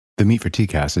The Meat for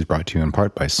TCast is brought to you in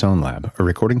part by SoundLab, a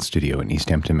recording studio in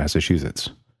East Hampton, Massachusetts.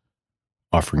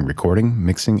 Offering recording,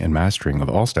 mixing, and mastering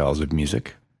of all styles of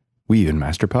music, we even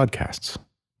master podcasts.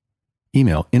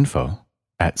 Email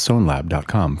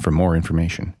info@sonelab.com for more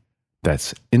information.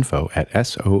 That's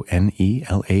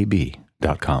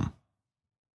info@sonelab.com.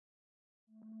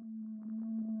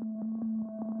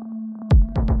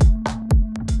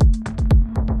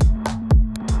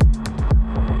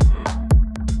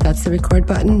 That's the record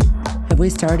button. Have we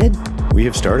started? We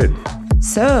have started.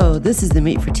 So, this is the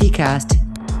Meat for TCast.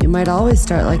 You might always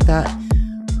start like that.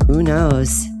 Who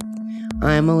knows?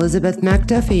 I'm Elizabeth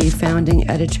McDuffie, founding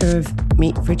editor of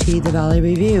Meat for Tea, the Valley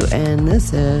Review, and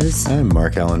this is... I'm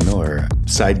Mark Allen Miller,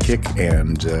 sidekick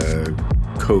and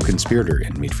co-conspirator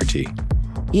in Meat for Tea.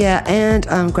 Yeah, and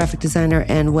graphic designer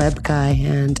and web guy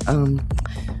and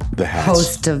The hats.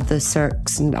 host of the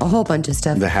Cirques and a whole bunch of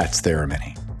stuff. The hats, there are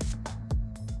many.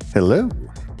 Hello.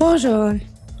 Bonjour.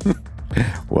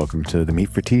 Welcome to the Meat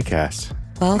for TCast,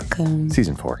 Welcome.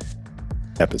 Season 4,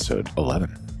 Episode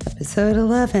 11. Episode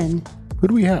 11. Who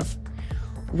do we have?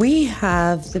 We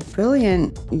have the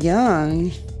brilliant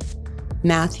young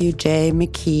Matthew J.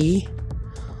 McKee,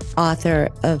 author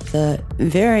of the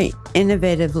very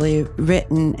innovatively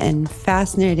written and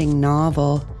fascinating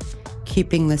novel,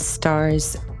 Keeping the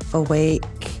Stars Awake.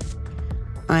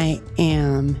 I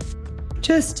am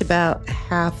just about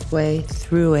halfway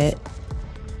through it,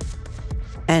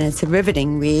 and it's a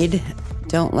riveting read.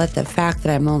 Don't let the fact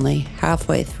that I'm only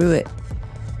halfway through it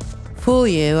fool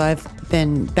you. I've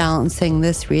been balancing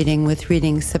this reading with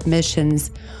reading submissions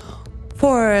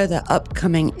for the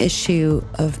upcoming issue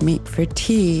of Meat for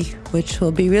Tea, which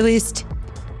will be released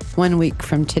 1 week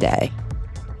from today.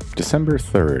 December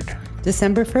 3rd.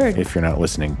 December 3rd. If you're not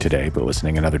listening today, but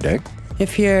listening another day.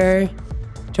 If you're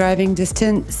driving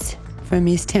distance from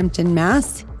East Hampton,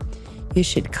 Mass, you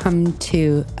should come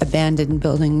to Abandoned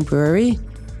Building Brewery,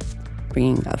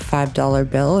 bringing a $5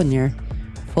 bill and your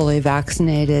fully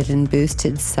vaccinated and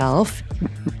boosted self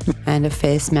and a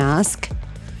face mask.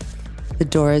 The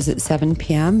door is at 7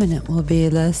 p.m. and it will be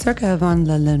La Circa von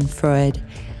Lillenfreud.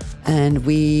 And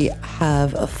we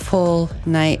have a full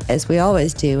night, as we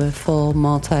always do, a full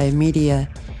multimedia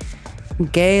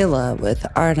gala with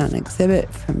art on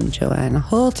exhibit from Joanna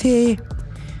Holty,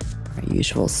 our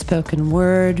usual spoken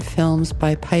word, films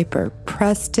by Piper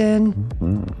Preston.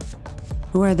 Mm-hmm.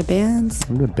 Who are the bands?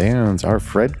 The bands are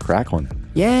Fred Cracklin.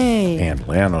 Yay! And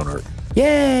Landowner.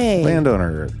 Yay!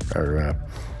 Landowner are,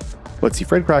 let's see,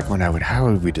 Fred Cracklin, how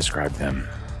would we describe them?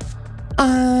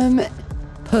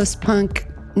 Post-punk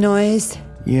noise.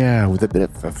 Yeah, with a bit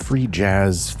of a free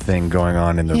jazz thing going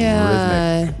on in the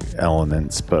rhythmic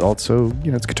elements, but also,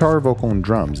 it's guitar, vocal, and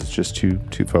drums. It's just two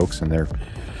folks and their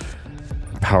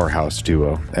powerhouse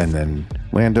duo. And then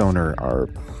Landowner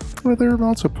they're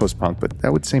also post-punk, but I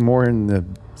would say more in the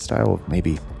style of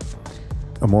maybe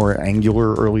a more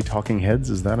angular early Talking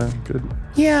Heads. Is that a good?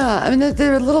 Yeah, I mean,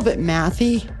 they're a little bit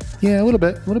mathy. Yeah, a little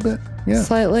bit. Yeah.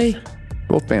 Slightly.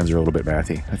 Both bands are a little bit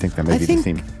mathy. I think that may be the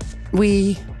theme.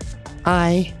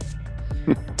 I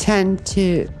tend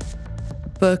to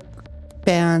book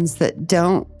bands that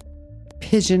don't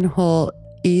pigeonhole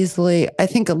easily. I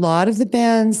think a lot of the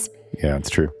bands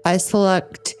it's true. I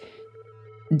select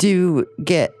do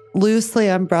get loosely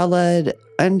umbrellaed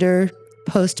under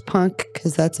post-punk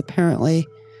because that's apparently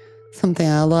something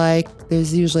I like.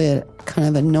 There's usually a kind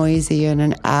of a noisy and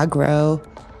an aggro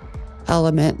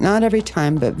element. Not every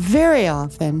time, but very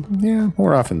often. Yeah,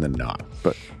 more often than not.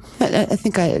 But I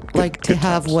think I like to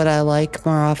have what I like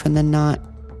more often than not.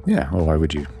 Yeah, well, why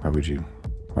would you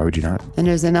not? And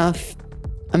there's enough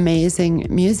amazing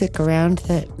music around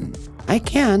that I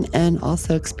can, and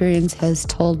also experience has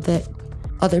told that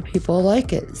other people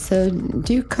like it. So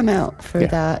do come out for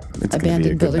that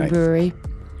Abandoned Building Brewery.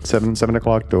 7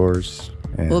 o'clock doors.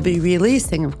 We'll be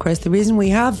releasing, of course. The reason we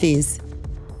have these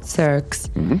Cirques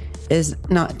is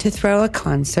not to throw a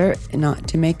concert, not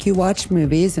to make you watch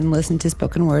movies and listen to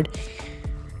spoken word.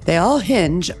 They all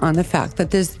hinge on the fact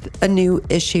that there's a new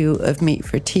issue of Meat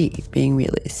for Tea being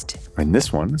released. And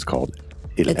this one is called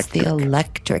Electric. It's the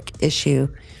electric issue.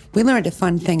 We learned a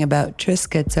fun thing about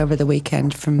Triscuits over the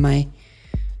weekend from my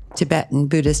Tibetan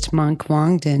Buddhist monk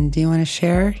Wangden. Do you want to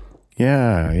share?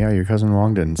 Yeah. Your cousin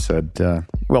Wangden said,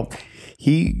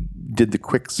 he did the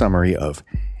quick summary of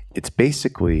it's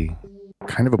basically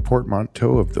kind of a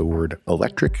portmanteau of the word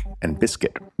electric and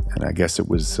biscuit. And I guess it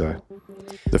was the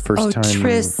first time.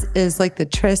 Tris is like the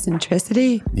tris and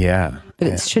tricity? Yeah. But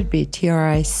it should be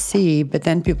TRIC, but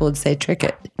then people would say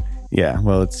tricket. Yeah,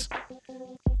 well, it's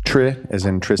tri as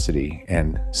in tricity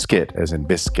and skit as in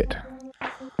biscuit.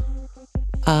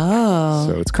 Oh.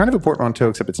 So it's kind of a portmanteau,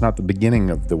 except it's not the beginning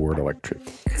of the word electric.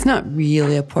 It's not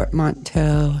really a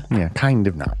portmanteau. Yeah, kind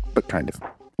of not, but kind of.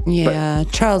 Yeah,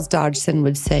 Charles Dodgson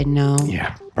would say no.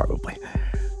 Yeah, probably.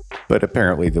 But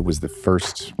apparently that was the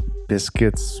first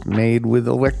biscuits made with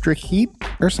electric heat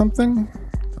or something.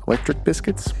 Electric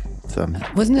biscuits. So,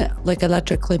 wasn't it like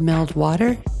electrically milled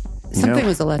water? Something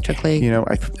was electrically.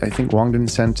 I think Wongdon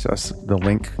sent us the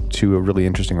link to a really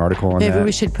interesting article on that. Maybe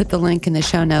we should put the link in the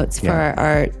show notes for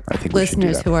our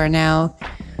listeners who are now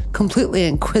completely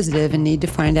inquisitive and need to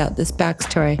find out this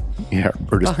backstory. Yeah,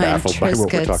 we're just baffled by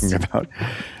what we're talking about.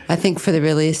 I think for the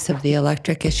release of the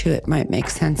electric issue, it might make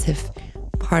sense if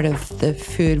part of the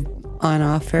food on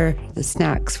offer, the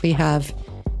snacks we have,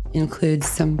 includes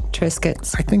some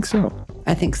Triscuits. I think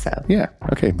so. Yeah,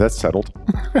 okay, that's settled.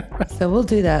 So we'll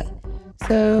do that.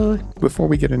 So before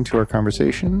we get into our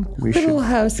conversation, little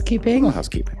housekeeping.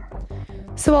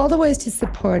 So all the ways to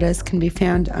support us can be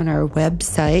found on our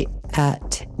website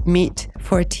at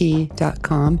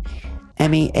meat4tea.com,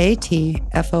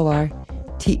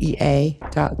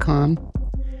 meatfortea.com.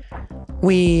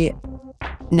 We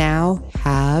now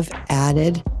have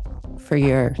added, for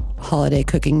your holiday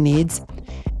cooking needs,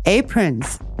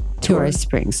 aprons to our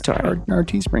spring store. Our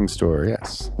Teespring store,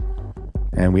 yes.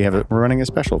 And we're running a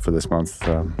special for this month.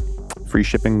 Free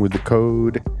shipping with the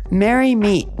code Merry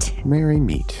Meat. Merry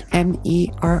Meat.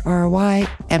 MERRYMEAT.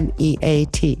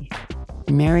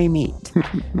 Merry Meat.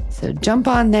 So jump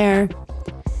on there,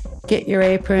 get your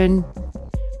apron,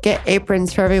 get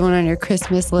aprons for everyone on your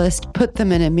Christmas list, put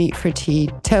them in a Meat for Tea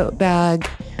tote bag,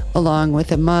 along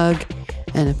with a mug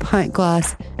and a pint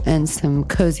glass and some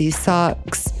cozy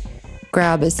socks.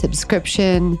 Grab a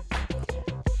subscription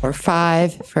or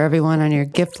 5 for everyone on your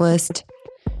gift list,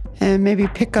 and maybe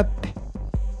pick up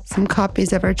some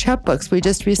copies of our chapbooks. We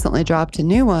just recently dropped a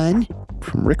new one.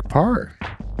 From Rick Parr.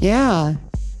 Yeah.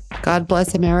 God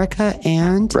Bless America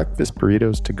and Breakfast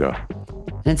Burritos to Go.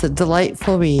 And it's a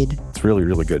delightful read. It's really,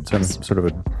 really good. It's sort of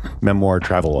a memoir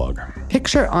travelogue.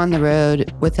 Picture on the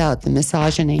road without the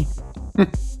misogyny.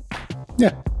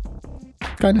 Yeah.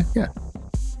 Kind of, yeah.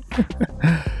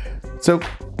 So,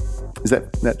 is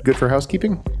that good for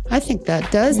housekeeping? I think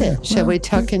that does it. Shall we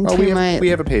tuck into we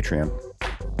have a Patreon.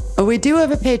 Oh, we do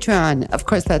have a Patreon. Of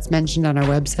course, that's mentioned on our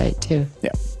website, too.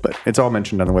 Yeah, but it's all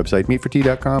mentioned on the website,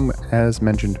 meatfortea.com, as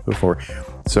mentioned before.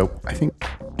 So, I think,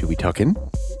 do we tuck in?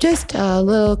 Just a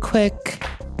little quick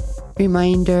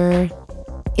reminder.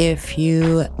 If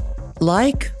you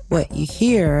like what you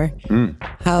hear,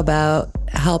 how about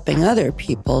helping other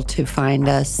people to find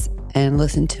us and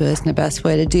listen to us? And the best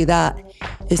way to do that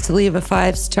is to leave a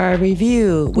 5-star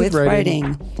review with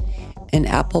writing in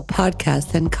Apple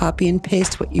Podcasts. Then copy and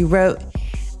paste what you wrote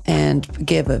and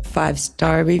give a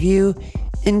 5-star review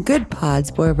in Good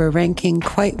Pods, where we're ranking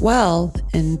quite well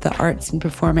in the arts and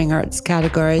performing arts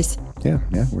categories. Yeah,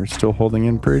 we're still holding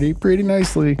in pretty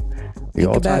nicely.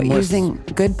 Think about using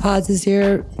Good Pods as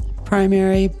your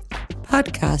primary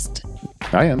podcast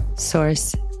I am.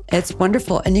 source. It's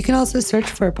wonderful. And you can also search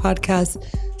for a podcast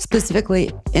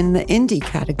specifically in the indie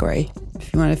category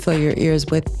if you want to fill your ears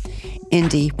with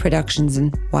indie productions.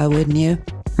 And why wouldn't you?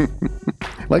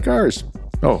 Like ours.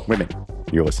 Oh, wait a minute.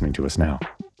 You're listening to us now.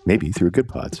 Maybe through Good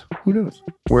Pods. Who knows?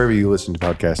 Wherever you listen to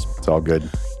podcasts, it's all good.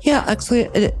 Yeah, actually,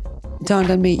 it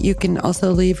dawned on me. You can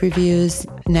also leave reviews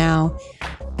now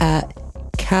at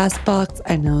CastBox.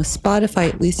 I know Spotify,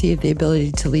 at least you have the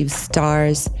ability to leave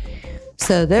stars.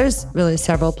 So there's really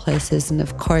several places. And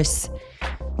of course,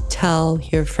 tell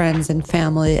your friends and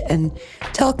family and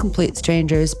tell complete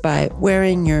strangers by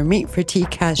wearing your Meat for Tea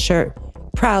cast shirt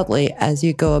proudly as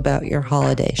you go about your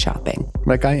holiday shopping.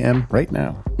 Like I am right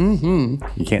now. Mm-hmm.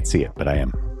 You can't see it, but I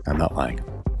am. I'm not lying.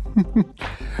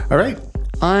 All right.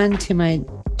 On to my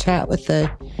chat with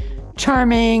the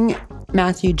charming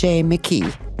Matthew J.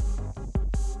 McKee.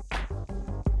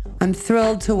 I'm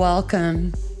thrilled to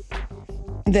welcome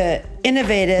the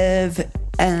innovative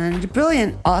and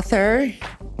brilliant author,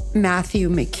 Matthew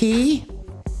McKee,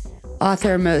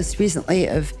 author most recently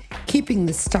of Keeping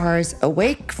the Stars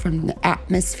Awake from the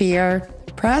Atmosphere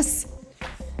Press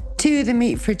to the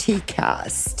Meat for Tea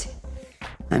cast.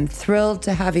 I'm thrilled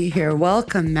to have you here.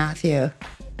 Welcome, Matthew.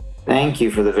 Thank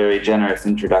you for the very generous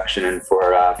introduction and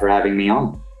for having me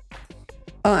on.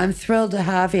 Oh, I'm thrilled to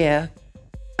have you.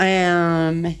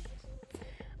 I'm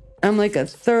like a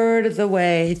third of the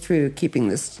way through Keeping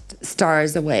the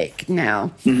Stars Awake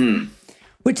now,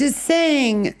 which is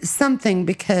saying something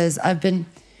because I've been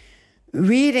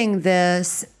reading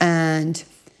this and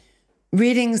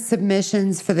reading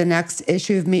submissions for the next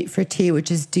issue of Meat for Tea,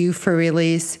 which is due for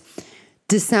release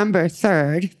December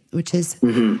 3rd, which is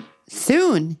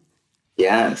soon.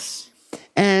 Yes.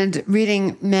 and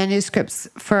reading manuscripts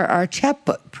for our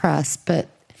chapbook press, but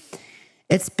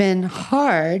it's been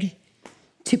hard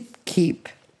to keep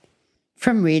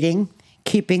from reading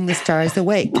Keeping the Stars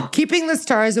Awake. Keeping the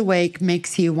Stars Awake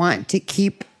makes you want to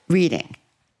keep reading.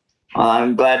 Well,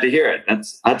 I'm glad to hear it.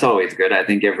 That's always good. I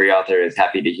think every author is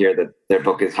happy to hear that their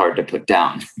book is hard to put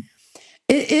down.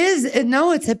 It is.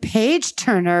 No, it's a page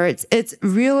turner. It's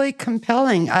really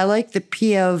compelling. I like the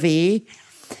POV.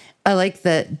 I like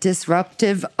the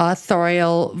disruptive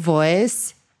authorial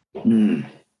voice.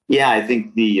 Yeah, I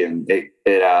think it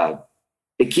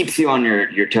keeps you on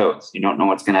your toes. You don't know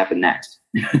what's going to happen next.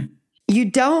 You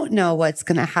don't know what's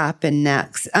going to happen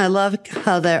next. I love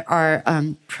how our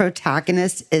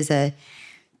protagonist is a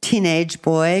teenage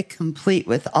boy, complete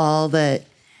with all the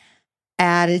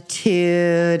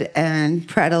attitude and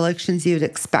predilections you'd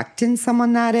expect in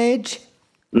someone that age.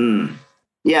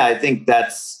 Yeah, I think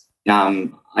that's,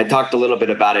 I talked a little bit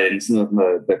about it in some of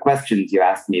the questions you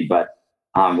asked me, but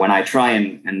when I try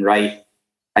and write,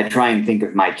 I try and think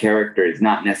of my characters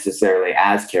not necessarily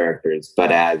as characters, but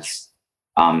as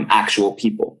actual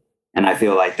people. And I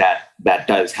feel like that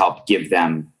does help give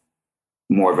them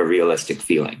more of a realistic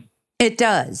feeling. It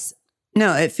does.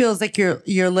 No, it feels like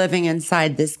you're living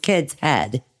inside this kid's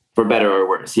head. For better or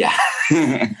worse, yeah.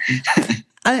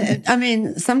 I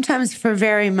mean, sometimes for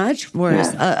very much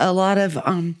worse. Yeah. A lot of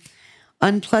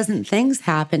unpleasant things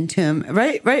happen to him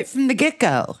right from the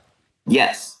get-go.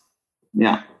 Yes.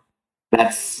 Yeah.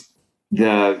 That's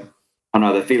the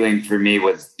feeling for me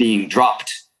was being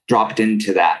dropped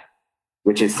into that,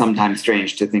 which is sometimes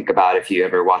strange to think about if you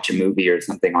ever watch a movie or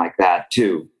something like that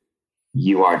too.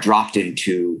 You are dropped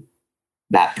into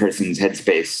that person's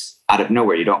headspace out of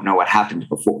nowhere. You don't know what happened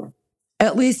before.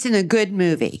 At least in a good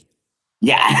movie.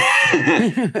 Yeah.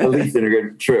 At least in a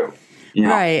good, true. You know?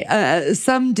 Right.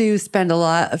 Some do spend a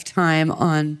lot of time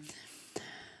on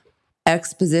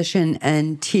exposition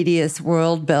and tedious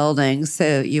world building,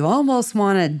 so you almost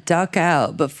want to duck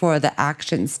out before the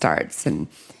action starts. And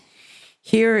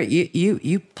here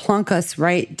you plunk us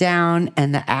right down,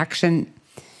 and the action,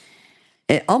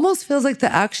 it almost feels like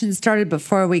the action started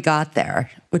before we got there,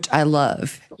 which I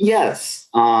love. Yes.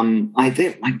 I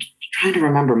think I'm trying to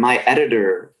remember my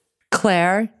editor.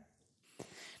 Claire?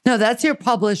 No, that's your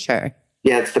publisher.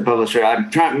 Yeah, it's the publisher.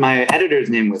 My editor's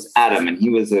name was Adam, and he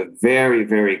was a very,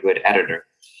 very good editor.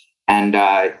 And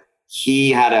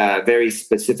he had a very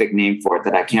specific name for it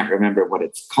that I can't remember what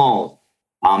it's called.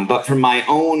 But from my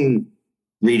own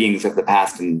readings of the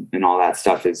past and all that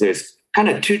stuff, there's kind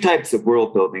of two types of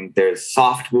world building. There's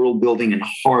soft world building and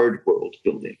hard world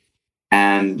building.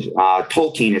 And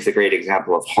Tolkien is a great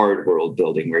example of hard world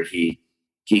building, where he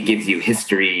gives you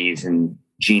histories and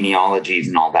genealogies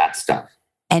and all that stuff.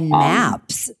 And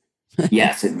maps.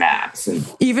 Yes, and maps. And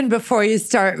even before you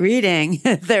start reading,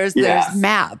 there's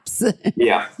maps.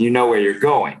 Yeah, you know where you're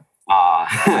going.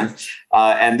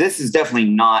 And this is definitely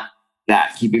not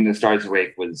that. Keeping the Stars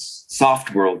Awake was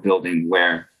soft world building,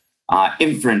 where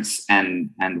inference and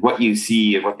what you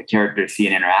see and what the characters see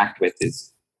and interact with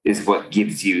is what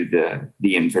gives you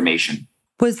the information.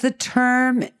 Was the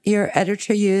term your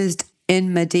editor used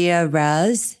in Medea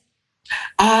Res?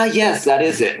 Yes, that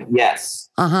is it. Yes.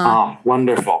 Oh,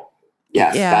 wonderful.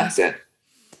 Yes, that's it.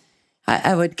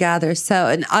 I would gather so.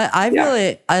 And I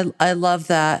really love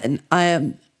that. And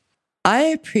I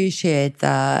appreciate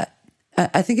that.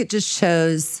 I think it just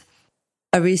shows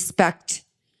a respect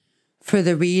for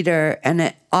the reader, and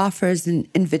it offers an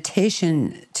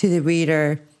invitation to the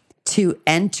reader to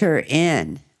enter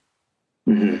in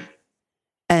and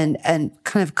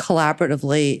kind of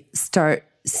collaboratively start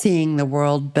seeing the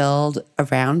world build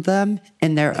around them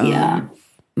in their own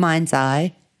mind's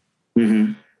eye.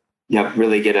 Mm-hmm. Yeah,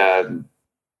 really get a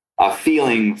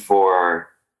feeling for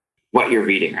what you're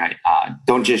reading, right?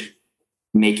 Don't just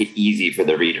make it easy for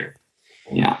the reader.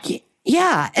 Yeah.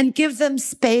 Yeah, and give them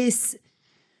space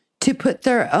to put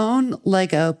their own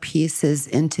Lego pieces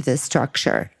into the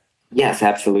structure. Yes,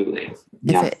 absolutely.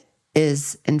 If it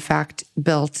is, in fact,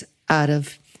 built out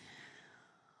of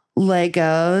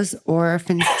Legos, or if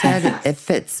instead if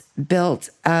it's built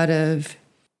out of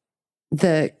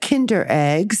the Kinder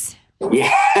eggs.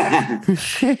 Yeah. A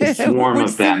swarm which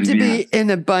of them. seem to be in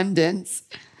abundance.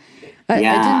 I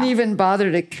didn't even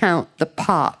bother to count the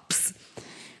pops.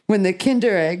 When the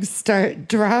Kinder eggs start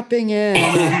dropping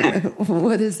in,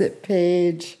 what is it,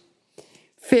 page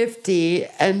 50,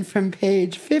 and from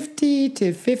page 50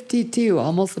 to 52,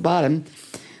 almost the bottom,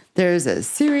 there's a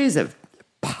series of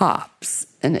pops,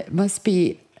 and it's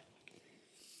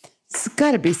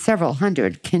got to be several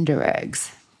hundred Kinder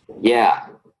eggs. Yeah.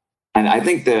 And I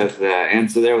think the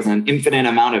answer there was an infinite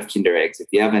amount of Kinder eggs. If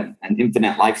you have an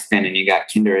infinite lifespan and you got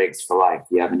Kinder eggs for life,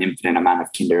 you have an infinite amount of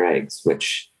Kinder eggs,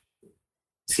 which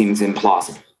seems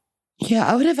implausible. Yeah,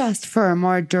 I would have asked for a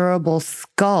more durable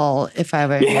skull if I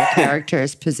were in your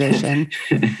character's position,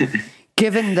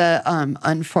 given the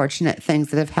unfortunate things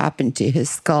that have happened to his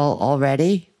skull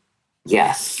already.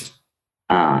 Yes.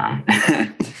 As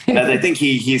I think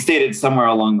he stated somewhere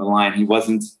along the line, he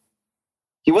wasn't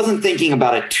thinking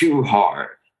about it too hard,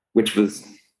 which was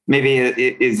maybe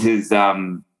is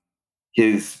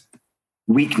his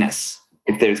weakness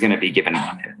if there's going to be given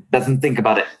one. Doesn't think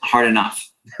about it hard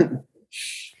enough.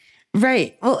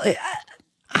 Right. Well,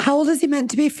 how old is he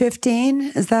meant to be?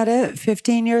 15? Is that it?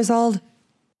 15 years old?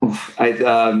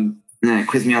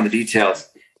 Quiz me on the details.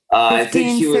 15, I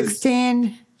think he was 16. I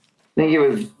think he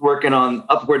was working on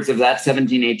upwards of that,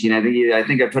 17, 18. I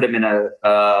think I put him in as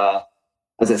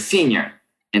a senior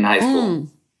in high school,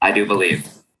 I do believe.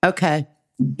 Okay.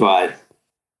 But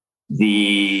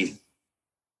the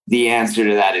answer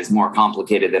to that is more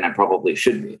complicated than it probably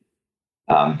should be.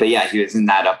 But yeah, he was in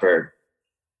that upper.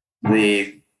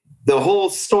 The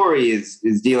whole story is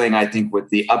dealing, I think, with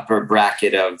the upper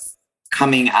bracket of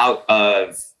coming out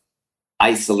of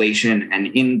isolation and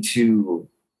into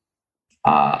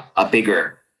a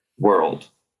bigger world.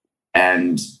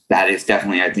 And that is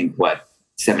definitely, I think, what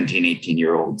 17,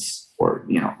 18-year-olds or,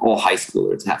 all high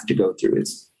schoolers have to go through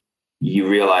is you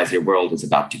realize your world is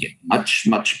about to get much,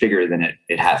 much bigger than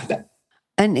it has been.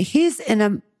 And he's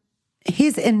in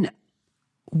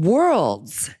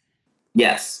worlds.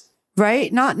 Yes.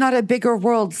 Right? Not a bigger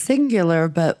world singular,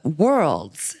 but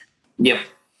worlds. Yep.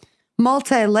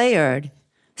 Multi-layered.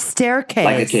 Staircase.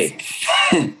 Like a cake.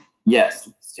 Yes.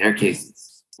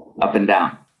 Staircases. Up and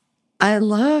down. I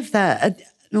love that.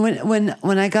 When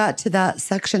I got to that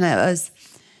section, I was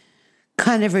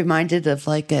kind of reminded of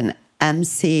like an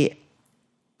M.C.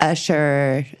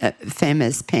 Escher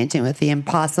famous painting with the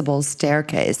impossible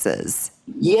staircases.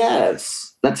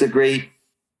 Yes. That's a great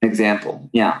example.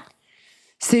 Yeah.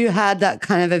 So you had that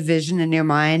kind of a vision in your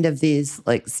mind of these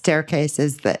like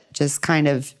staircases that just kind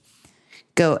of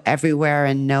go everywhere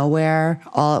and nowhere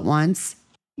all at once?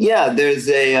 Yeah, there's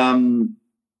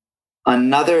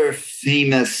another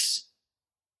famous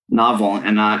novel,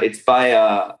 and it's by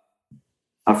a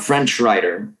French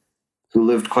writer who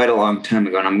lived quite a long time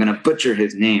ago, and I'm going to butcher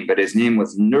his name, but his name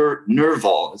was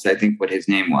Nerval, is I think what his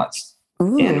name was.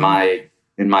 Ooh.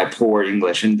 in my poor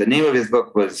English. And the name of his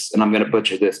book was, and I'm going to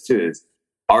butcher this too, is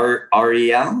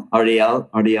Ariel,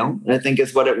 I think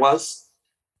is what it was.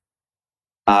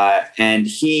 And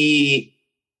he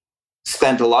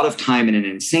spent a lot of time in an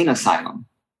insane asylum.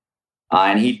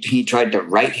 And he tried to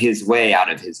write his way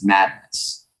out of his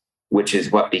madness, which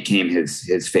is what became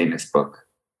his famous book,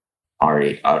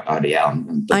 Ariel.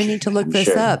 I need to look this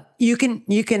up. You can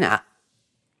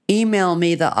email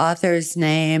me the author's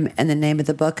name and the name of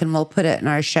the book, and we'll put it in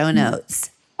our show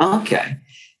notes. Okay.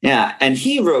 Yeah. And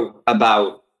he wrote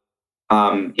about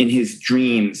in his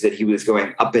dreams that he was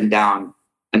going up and down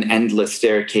an endless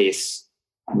staircase,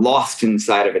 lost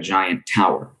inside of a giant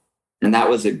tower. And that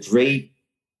was a great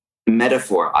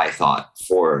metaphor, I thought,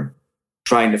 for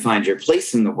trying to find your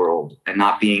place in the world and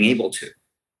not being able to,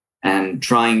 and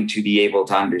trying to be able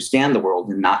to understand the world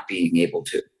and not being able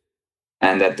to.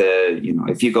 And that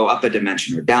if you go up a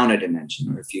dimension or down a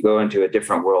dimension, or if you go into a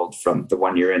different world from the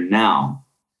one you're in now,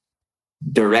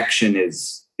 direction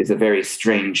is a very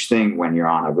strange thing when you're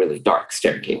on a really dark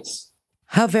staircase.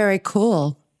 How very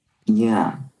cool.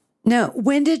 Yeah. Now,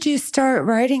 when did you start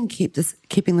writing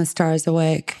Keeping the Stars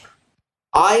Awake?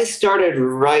 I started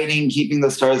writing Keeping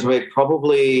the Stars Awake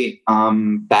probably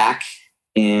back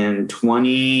in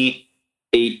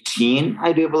 2018,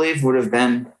 I do believe, would have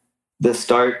been the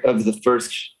start of the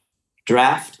first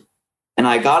draft. And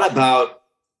I got about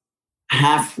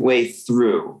halfway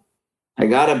through. I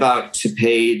got about to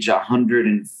page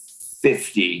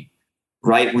 150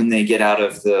 right when they get out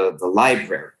of the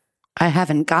library. I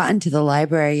haven't gotten to the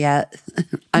library yet.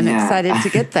 I'm excited to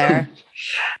get there.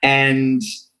 And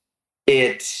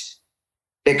it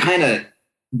kind of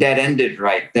dead-ended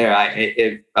right there.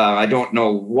 I don't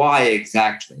know why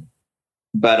exactly,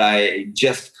 but I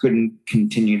just couldn't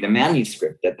continue the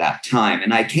manuscript at that time.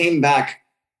 And I came back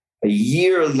a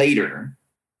year later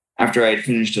after I had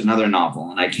finished another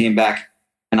novel, and I came back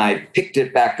and I picked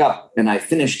it back up and I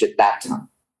finished it that time.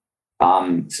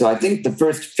 So I think the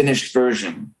first finished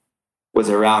version was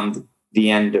around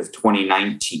the end of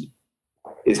 2019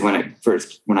 is when I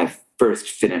first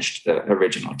finished the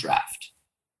original draft.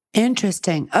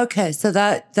 Interesting. Okay, so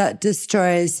that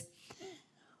destroys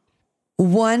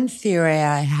one theory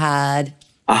I had.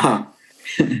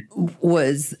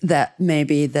 was that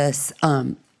maybe this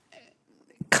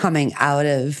coming out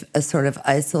of a sort of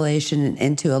isolation and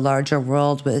into a larger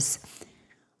world was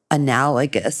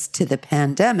analogous to the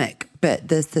pandemic, but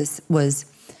this was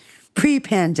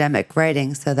pre-pandemic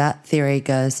writing, so that theory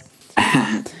goes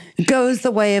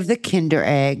the way of the Kinder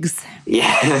eggs.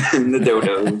 Yeah, the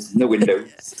dodos, the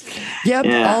windows. Yep,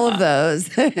 yeah. All of those.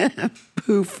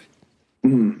 Poof.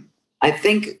 I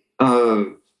think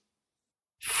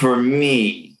for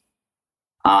me,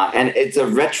 and it's a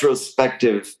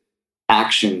retrospective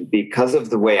action because of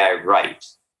the way I write,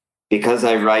 because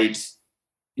I write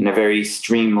in a very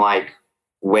stream-like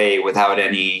way without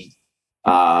any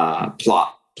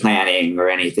plot planning or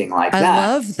anything like that. I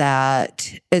love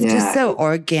that. It's just so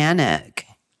organic.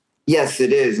 Yes,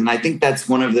 it is. And I think that's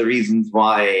one of the reasons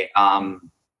why,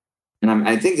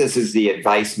 I think this is the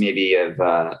advice maybe of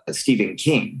Stephen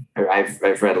King.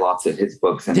 I've read lots of his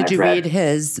books. And Did you read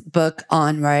his book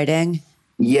on writing?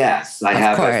 Yes, I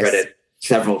have. I've read it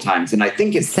several times. And I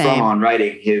think it's from On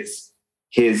Writing. His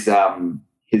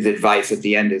advice at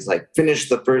the end is like, finish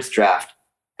the first draft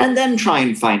and then try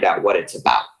and find out what it's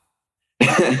about.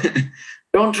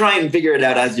 Don't try and figure it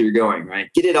out as you're going, right?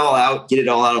 Get it all out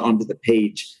onto the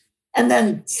page, and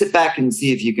then sit back and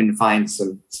see if you can find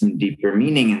some deeper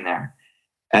meaning in there.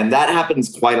 And that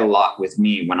happens quite a lot with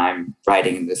me when I'm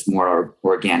writing in this more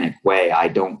organic way. I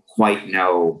don't quite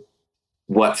know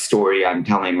what story I'm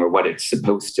telling or what it's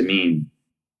supposed to mean,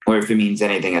 or if it means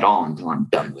anything at all until I'm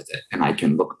done with it and I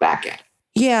can look back at it.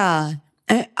 Yeah.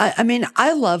 I mean,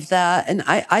 I love that. And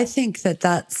I think that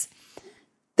that's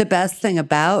the best thing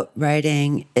about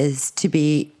writing, is to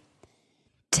be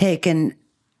taken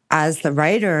as the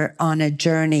writer on a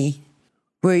journey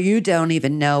where you don't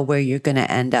even know where you're going to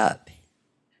end up.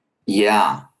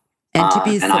 Yeah. And to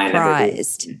be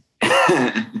surprised.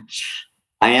 I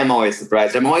am always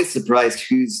surprised. I'm always surprised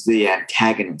who's the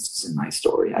antagonists in my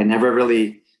story. I never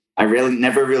really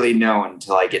know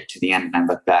until I get to the end and I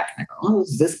look back and I go, oh, it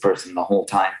was this person the whole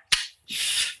time.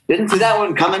 Didn't see that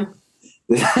one coming.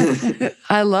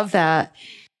 I love that.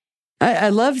 I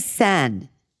love Sen.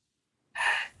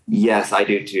 Yes, I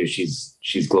do too.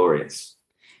 She's glorious.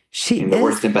 She in the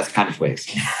worst and best kind of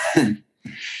ways.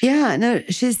 Yeah, no,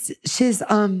 she's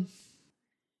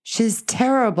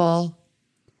terrible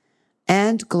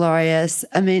and glorious.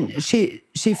 I mean, she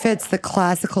fits the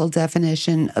classical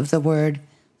definition of the word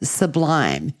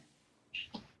sublime.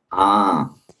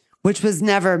 Which was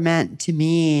never meant to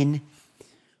mean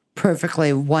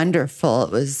perfectly wonderful.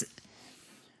 It was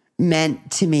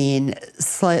meant to mean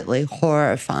slightly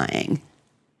horrifying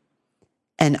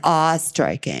and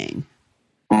awe-striking.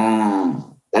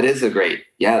 That is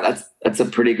that's a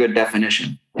pretty good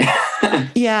definition.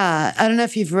 Yeah. I don't know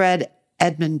if you've read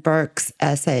Edmund Burke's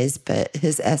essays, but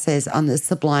his essays on the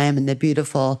sublime and the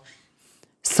beautiful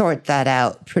sort that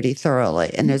out pretty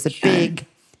thoroughly. And there's a big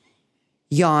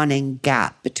yawning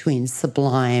gap between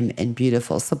sublime and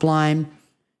beautiful. Sublime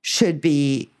should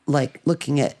be like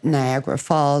looking at Niagara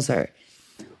Falls or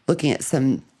looking at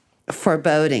some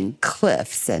foreboding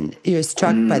cliffs, and you're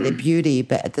struck by the beauty,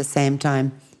 but at the same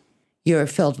time, you're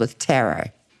filled with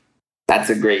terror.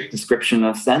 That's a great description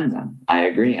of Sen, then. I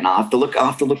agree. And I'll have to look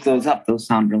those up. Those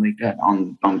sound really good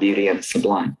on beauty and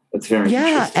sublime. That's very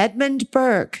interesting. Edmund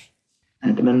Burke.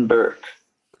 Edmund Burke.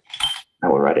 I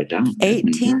will write it down.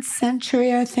 18th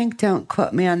century, I think. Don't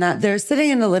quote me on that. They're sitting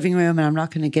in the living room, and I'm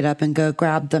not going to get up and go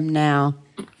grab them now.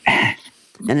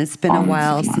 And it's been a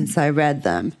while since I read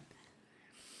them.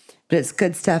 But it's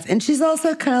good stuff. And she's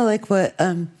also kind of like what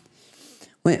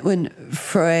when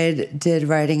Freud did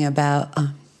writing about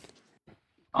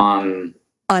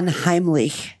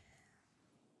unheimlich.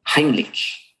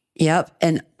 Heimlich. Yep.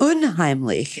 And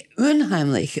unheimlich.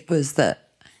 Unheimlich was the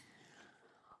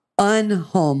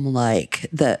unhomelike,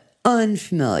 the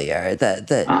unfamiliar,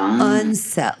 the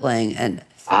unsettling. And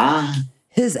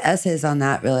his essays on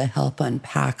that really help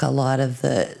unpack a lot of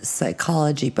the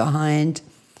psychology behind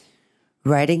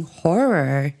writing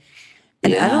horror.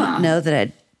 And I don't know that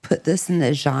I'd put this in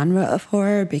the genre of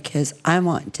horror, because I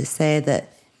want to say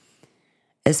that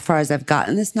as far as I've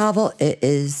gotten this novel, it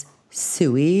is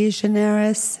sui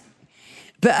generis.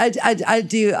 But I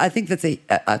think that's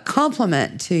a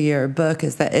compliment to your book,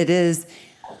 is that it is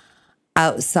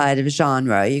outside of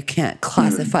genre. You can't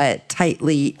classify it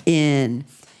tightly in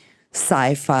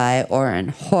sci-fi or in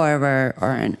horror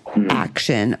or in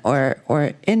action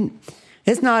or in...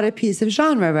 It's not a piece of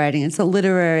genre writing. It's a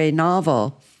literary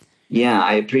novel. Yeah,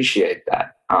 I appreciate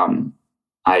that.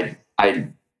 I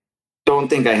don't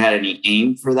think I had any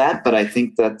aim for that, but I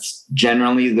think that's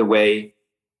generally the way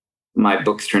my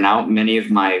books turn out. Many of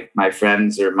my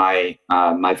friends or my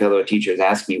fellow teachers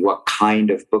ask me, what kind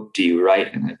of book do you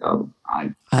write? And I go,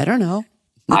 I don't know.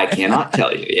 I cannot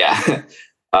tell you. Yeah.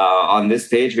 On this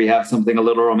page, we have something a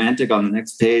little romantic. On the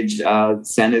next page,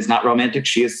 Sen is not romantic.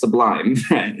 She is sublime.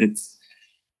 Right?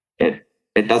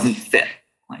 It doesn't fit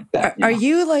like that. Are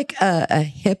you like a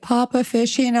hip hop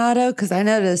aficionado? Because I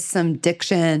noticed some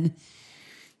diction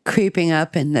creeping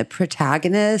up in the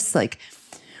protagonist, like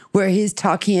where he's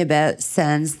talking about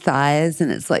Sen's thighs,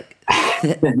 and it's like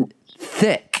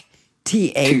thick,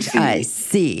 THIC.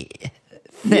 Thick.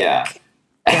 Yeah.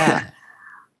 Yeah.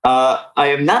 I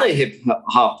am not a hip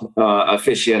hop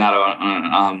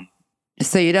aficionado.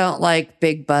 So you don't like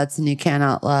big butts, and you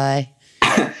cannot lie.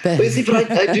 But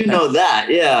I do know that.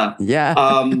 Yeah. Yeah.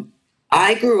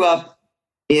 I grew up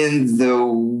in the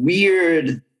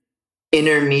weird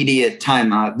intermediate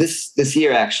time. This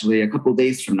year, actually, a couple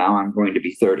days from now, I'm going to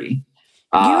be 30. You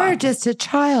are just a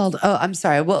child. Oh, I'm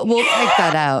sorry. We'll take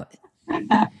that out.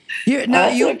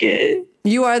 Okay.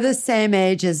 You are the same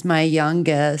age as my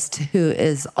youngest, who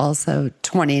is also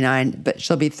 29, but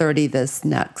she'll be 30 this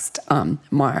next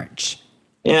March.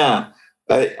 Yeah.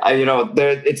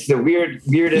 It's the weirdest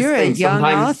You're thing. A young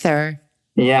sometimes, author.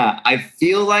 Yeah, I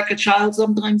feel like a child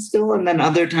sometimes still, and then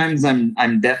other times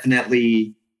I'm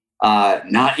definitely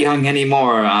not young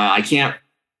anymore. I can't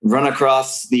run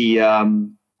across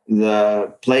the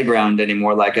playground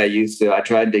anymore like I used to. I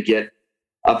tried to get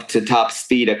up to top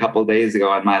speed a couple days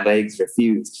ago, and my legs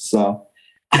refused. So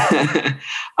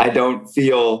I don't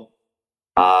feel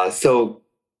so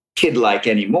kid-like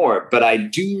anymore, but I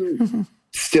do.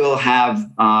 Still have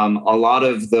a lot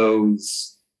of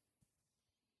those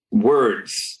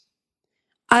words.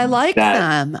 I like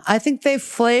them. I think they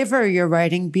flavor your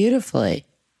writing beautifully.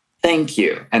 Thank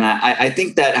you. And I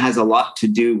think that has a lot to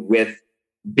do with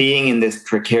being in this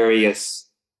precarious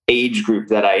age group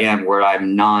that I am, where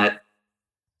I'm not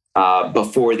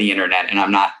before the internet and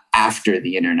I'm not after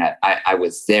the internet. I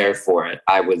was there for it.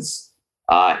 I was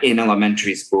in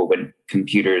elementary school when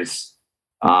computers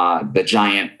the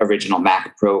giant original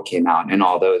Mac Pro came out and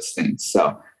all those things.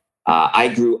 So I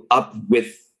grew up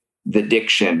with the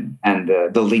diction and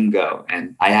the lingo,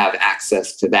 and I have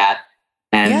access to that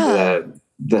and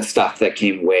the stuff that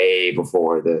came way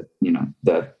before the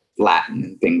Latin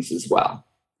and things as well.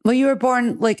 Well, you were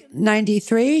born like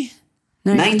 93?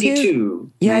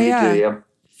 92. Yeah.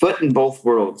 Foot in both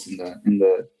worlds in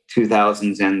the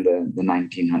 2000s and the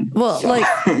 1900s. Well, so.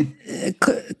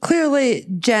 Clearly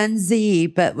Gen Z,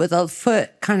 but with a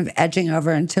foot kind of edging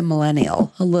over into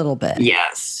millennial a little bit.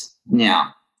 Yes.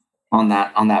 Yeah. On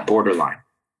that borderline.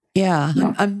 Yeah.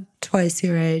 I'm twice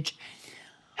your age.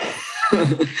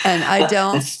 And I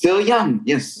don't. That's still young.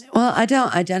 Yes. Well, I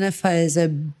don't identify as a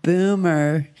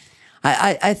boomer.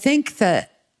 I think the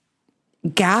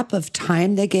gap of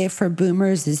time they gave for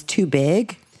boomers is too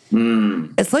big.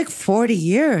 It's like 40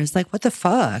 years. Like, what the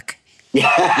fuck?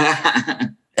 Yeah.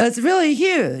 It's really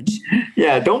huge.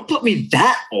 Yeah, don't put me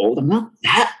that old. I'm not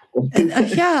that old.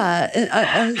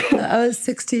 I was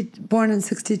born in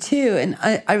 62. And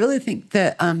I really think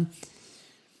that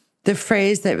the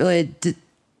phrase that really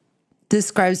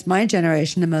describes my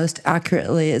generation the most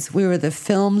accurately is we were the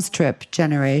film strip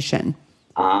generation.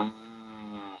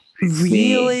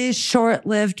 Really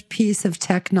short-lived piece of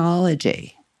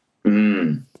technology.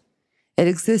 It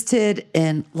existed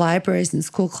in libraries and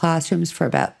school classrooms for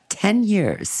about 10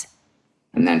 years.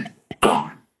 And then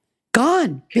gone.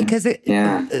 Gone. Because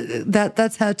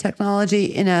that's how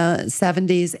technology,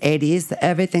 70s, 80s,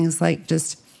 everything's like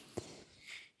just,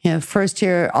 first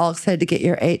you're all excited to get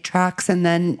your 8 tracks, and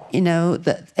then,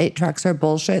 the 8 tracks are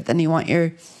bullshit. Then you want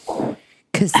your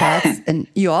cassettes, and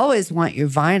you always want your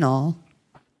vinyl.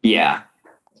 Yeah.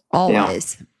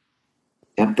 Always. Yeah.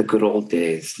 Yep, the good old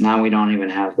days. Now we don't even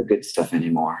have the good stuff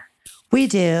anymore. We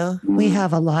do. We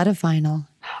have a lot of vinyl.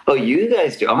 Oh, you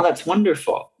guys do? Oh, that's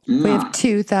wonderful. We have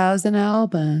 2,000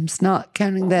 albums, not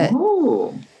counting the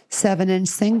 7-inch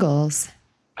singles.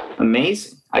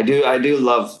 Amazing. I do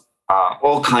love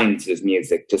all kinds of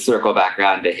music, to circle back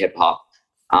around to hip hop.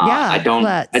 I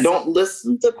don't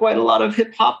listen to quite a lot of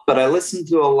hip hop, but I listen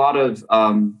to a lot of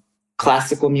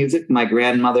classical music. My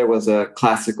grandmother was a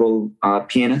classical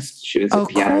pianist. She was a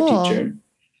piano teacher.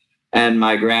 And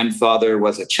my grandfather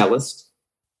was a cellist.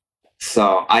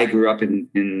 So I grew up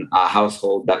in a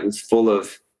household that was full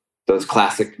of those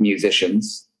classic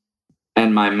musicians.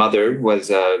 And my mother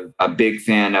was a big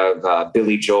fan of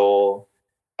Billy Joel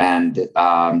and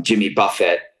Jimmy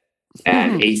Buffett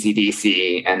and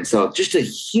AC/DC. And so just a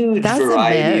huge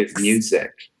variety of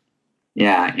music.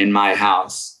 Yeah, in my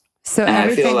house. So and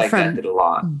everything I feel like from that did a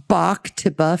lot. Bach to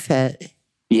Buffett.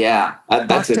 Yeah,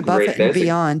 that's a Above great it and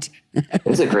beyond.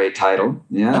 That's a great title.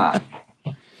 Yeah.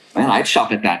 Man, I'd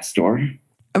shop at that store.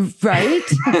 Right?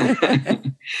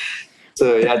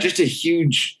 So yeah, just a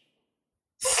huge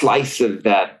slice of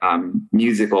that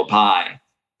musical pie.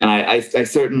 And I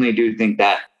certainly do think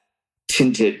that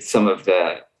tinted some of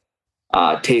the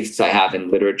tastes I have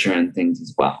in literature and things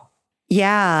as well.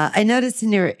 Yeah. I noticed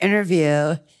in your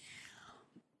interview,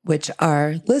 which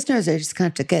our listeners are just going to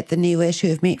have to get the new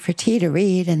issue of Meat for Tea to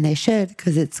read, and they should,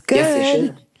 because it's good. Yes, they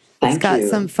should. Thank It's got you.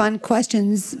 some fun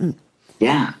questions.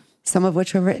 Yeah. Some of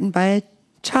which were written by a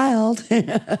child.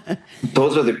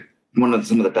 Those are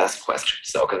some of the best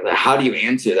questions, though, because how do you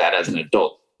answer that as an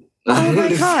adult? Oh my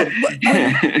God.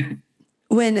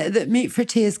 When the Meat for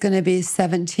Tea is going to be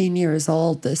 17 years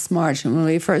old this March, and when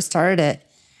we first started it,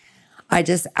 I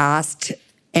just asked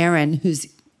Aaron, who's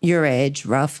your age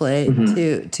roughly,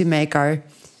 to make our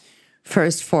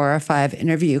first 4 or 5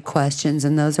 interview questions,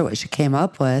 and those are what she came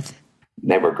up with.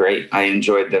 They were great. I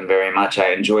enjoyed them very much.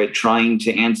 I enjoyed trying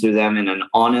to answer them in an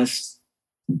honest,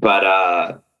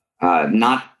 but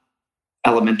not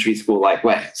elementary school like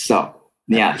way. So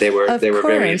yeah, they were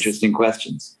very interesting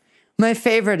questions. My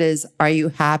favorite is, are you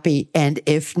happy? And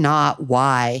if not,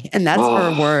 why? And that's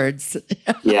her words.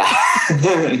 Yeah.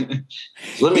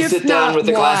 Let me sit down with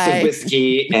a glass of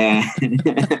whiskey and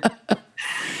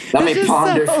let me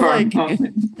ponder for a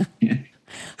moment.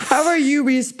 How are you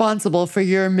responsible for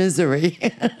your misery?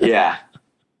 Yeah.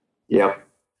 Yep.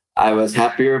 I was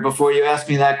happier before you asked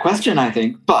me that question, I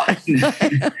think, but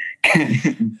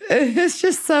it's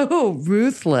just so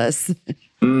ruthless.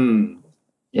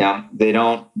 Yeah, they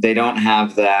don't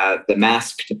have the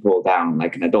mask to pull down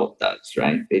like an adult does,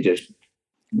 right? They just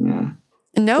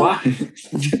No.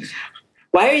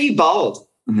 Why are you bald?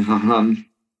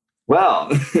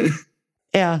 Well.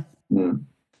 Yeah.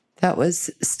 That was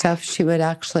stuff she would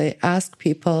actually ask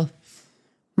people.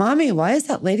 Mommy, why is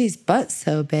that lady's butt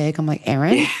so big? I'm like,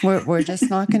 Aaron, we're just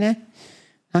not gonna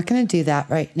do that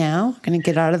right now. We're gonna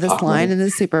get out of this line in the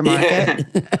supermarket.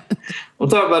 Yeah. We'll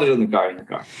talk about it in the car.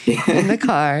 In the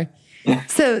car.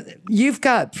 So you've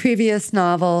got previous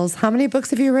novels. How many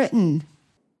books have you written?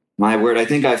 My word, I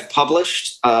think I've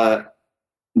published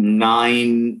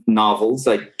 9 novels,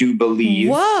 I do believe.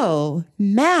 Whoa,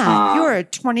 Matt, you're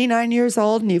 29 years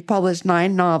old and you've published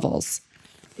 9 novels.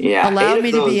 Yeah. Allow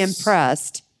me to be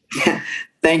impressed.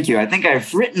 Thank you. I think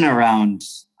I've written around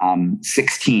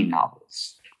 16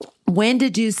 novels. When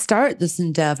did you start this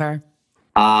endeavor?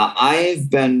 I've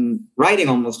been writing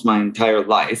almost my entire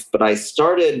life, but I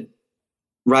started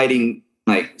writing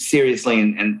like seriously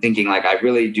and thinking like I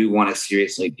really do want to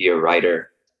seriously be a writer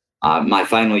my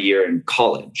final year in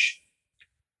college,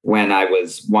 when I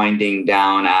was winding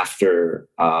down after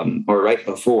or right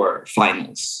before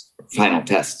final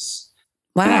tests.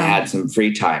 Wow. And I had some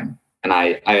free time, and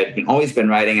I had always been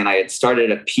writing, and I had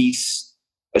started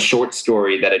a short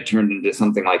story that had turned into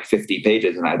something like 50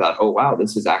 pages. And I thought, oh, wow,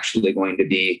 this is actually going to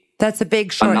be That's a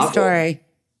big short story.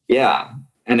 Yeah.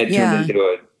 And it turned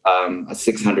into a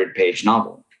 600-page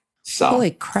novel. So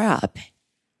holy crap.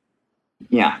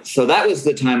 Yeah. So that was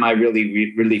the time I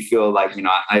really, really feel like,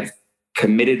 I've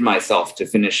committed myself to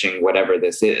finishing whatever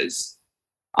this is.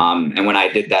 And when I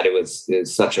did that, it was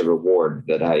such a reward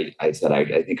that I said,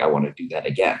 I think I want to do that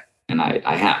again. And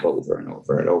I have over and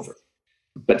over and over.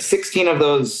 But 16 of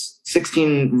those,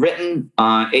 16 written,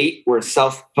 8 were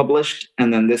self-published.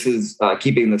 And then this is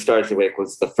Keeping the Stars Awake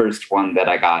was the first one that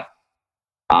I got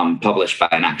published by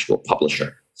an actual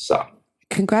publisher. So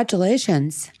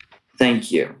congratulations.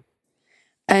 Thank you.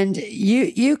 And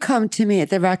you come to me at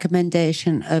the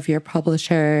recommendation of your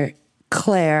publisher,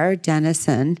 Claire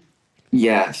Dennison.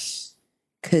 Yes.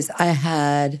 Because I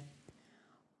had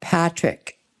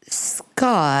Patrick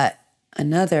Scott,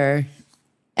 another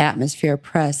Atmosphere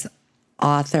Press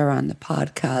author, on the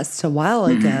podcast a while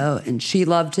ago, and she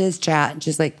loved his chat, and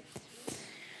she's like,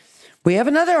 we have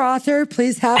another author,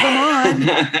 please have him on.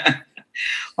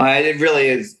 Well, it really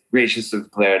is gracious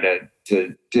of Claire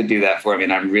to do that for me,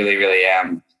 and I really, really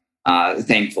am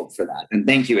thankful for that. And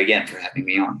thank you again for having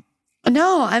me on.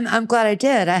 No, I'm glad I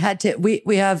did. I had to.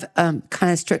 We have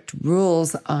kind of strict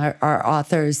rules. Our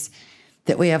authors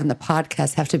that we have in the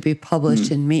podcast have to be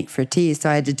published in Meat for Tea. So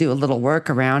I had to do a little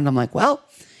workaround. I'm like, well,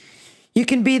 you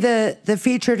can be the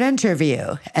featured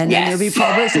interview, and then you'll be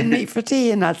published in Meat for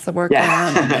Tea, and that's the workaround.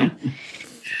 Yeah.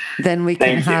 Then we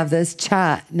can have this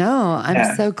chat. No,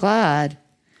 I'm so glad.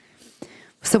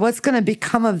 So what's going to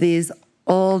become of these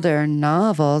older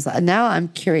novels? Now I'm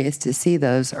curious to see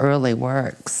those early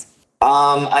works.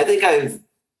 I think I've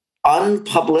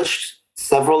unpublished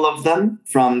several of them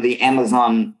from the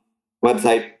Amazon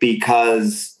website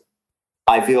because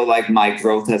I feel like my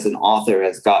growth as an author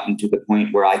has gotten to the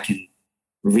point where I can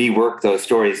rework those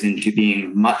stories into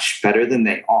being much better than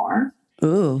they are.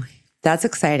 Ooh, that's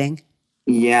exciting.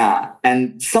 Yeah.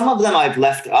 And some of them I've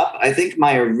left up. I think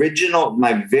my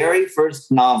very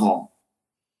first novel,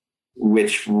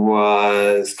 which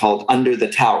was called Under the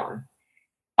Tower,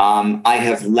 I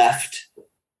have left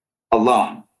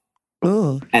alone.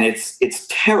 Ooh. And it's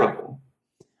terrible.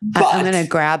 But I'm going to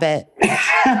grab it.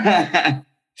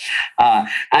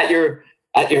 at your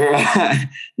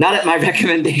not at my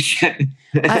recommendation.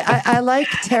 I like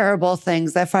terrible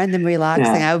things. I find them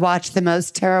relaxing. Yeah. I watch the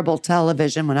most terrible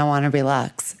television when I want to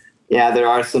relax. Yeah, there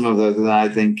are some of those that I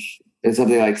think there's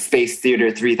something like Space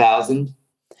Theater 3000.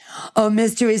 Oh,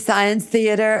 Mystery Science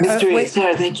Theater.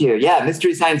 Thank you. Yeah,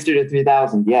 Mystery Science Theater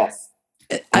 3000. Yes.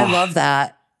 I love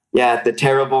that. Yeah, the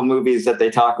terrible movies that they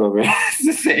talk over. It's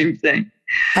the same thing.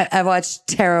 I watch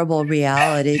terrible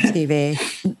reality TV.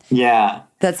 Yeah.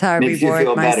 That's how I Makes you reward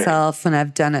feel better. myself when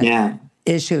I've done Yeah.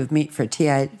 issue of Meat for Tea.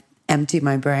 I empty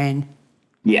my brain.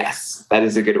 Yes, that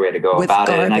is a good way to go With about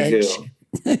garbage. it.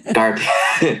 And I feel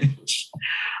garbage.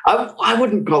 I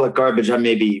wouldn't call it garbage. I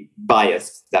may be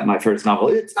biased that my first novel,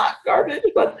 it's not garbage,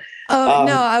 but no,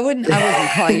 I wouldn't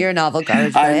call your novel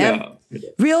garbage. I know.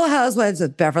 Real Housewives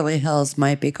of Beverly Hills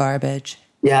might be garbage.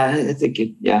 Yeah, I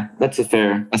think that's a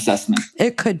fair assessment.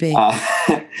 It could be.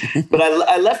 But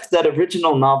I left that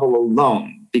original novel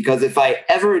alone because if I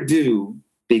ever do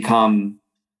become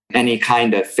any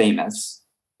kind of famous,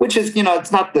 which is,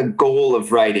 it's not the goal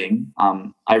of writing.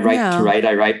 I write to write.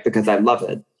 I write because I love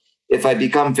it. If I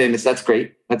become famous, that's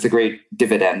great. That's a great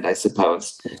dividend, I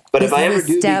suppose. But if I ever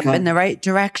do step in the right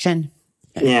direction.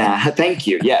 Yeah, thank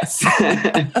you. Yes.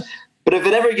 But if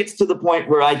it ever gets to the point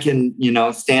where I can,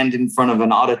 stand in front of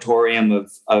an auditorium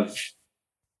of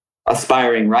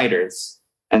aspiring writers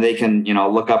and they can,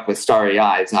 look up with starry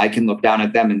eyes, I can look down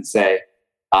at them and say,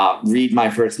 read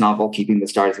my first novel, Keeping the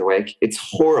Stars Awake. It's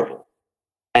horrible.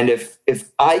 And if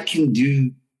I can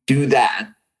do that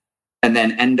and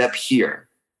then end up here,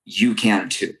 you can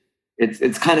too.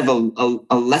 It's kind of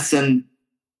a lesson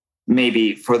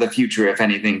maybe for the future if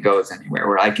anything goes anywhere,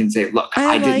 where I can say, look,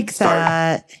 I didn't start.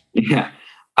 That. Yeah.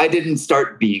 I didn't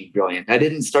start being brilliant. I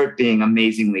didn't start being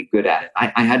amazingly good at it.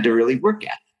 I had to really work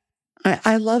at it.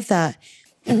 I love that.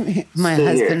 My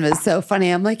husband was so funny.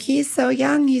 I'm like, he's so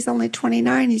young. He's only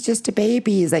 29. He's just a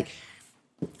baby. He's like,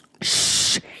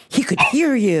 shh, he could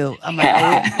hear you. I'm like,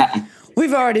 oh,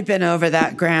 we've already been over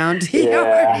that ground. He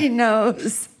already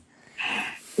knows.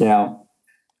 Yeah.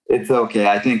 It's okay.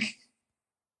 I think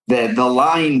the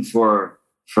line for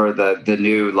the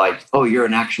new, like, oh, you're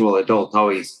an actual adult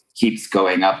always keeps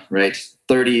going up, right?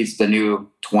 30's the new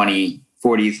 20,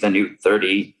 40's the new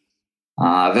 30.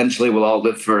 Eventually we'll all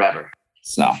live forever.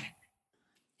 So.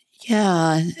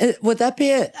 Yeah. Would that be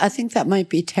it? I think that might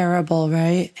be terrible,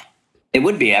 right? It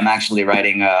would be. I'm actually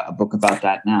writing a book about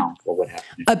that now. What would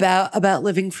happen? About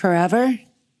living forever?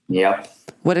 Yep.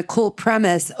 What a cool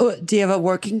premise. Oh, do you have a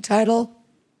working title?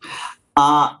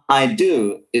 I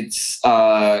do. It's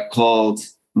called,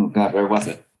 oh God, where was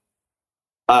it?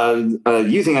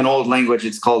 Using an old language,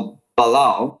 it's called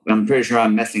Balal. I'm pretty sure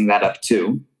I'm messing that up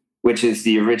too, which is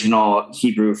the original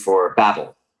Hebrew for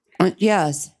Babel.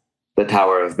 Yes. The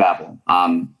Tower of Babel.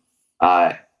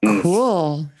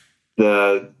 Cool.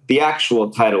 The actual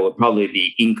title would probably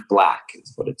be Ink Black,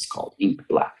 is what it's called. Ink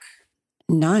Black.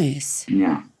 Nice.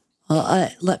 Yeah. Well,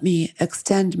 let me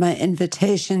extend my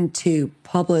invitation to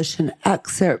publish an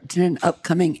excerpt in an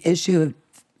upcoming issue of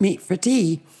Meat for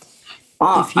Tea.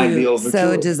 If you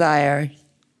so desire.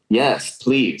 Yes,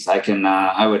 please.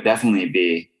 I would definitely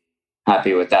be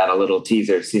happy with that. A little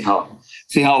teaser. See how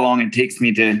long it takes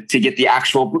me to get the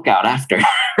actual book out after.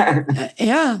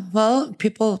 Yeah. Well,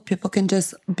 people can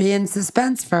just be in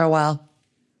suspense for a while.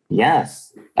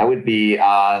 Yes, that would be.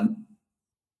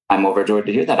 I'm overjoyed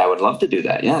to hear that. I would love to do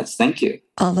that. Yes, thank you.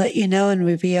 I'll let you know when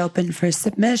we be open for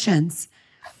submissions.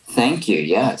 Thank you.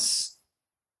 Yes,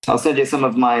 I'll send you some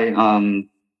of my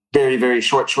very, very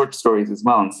short stories as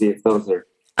well and see if those are.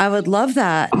 I would love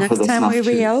that. Next time we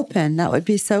reopen, that would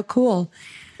be so cool.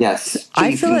 Yes,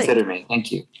 please consider me.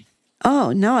 Thank you.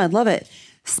 Oh, no, I love it.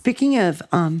 Speaking of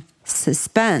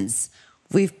suspense,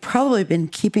 we've probably been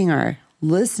keeping our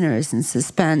listeners in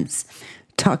suspense,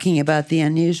 talking about the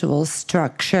unusual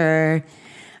structure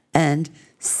and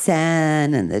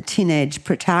Sen and the teenage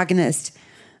protagonist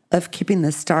of Keeping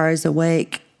the Stars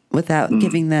Awake without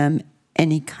giving them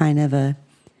any kind of a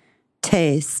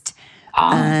taste.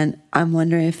 And I'm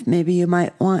wondering if maybe you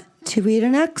might want to read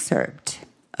an excerpt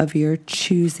of your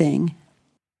choosing.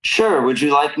 Sure. Would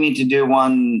you like me to do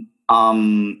one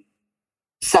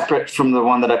separate from the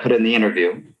one that I put in the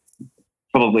interview.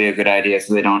 Probably a good idea,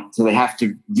 so they have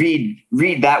to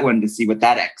read that one to see what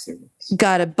that excerpt is.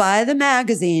 Gotta buy the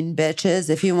magazine, bitches,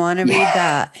 if you want to read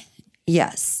that.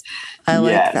 Yes, I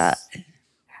like that.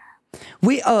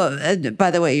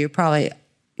 By the way, you're probably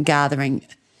gathering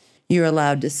you're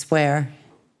allowed to swear.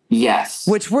 Yes.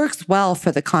 Which works well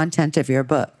for the content of your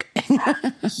book.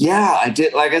 Yeah, I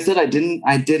did. Like I said, I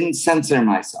didn't censor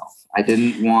myself. I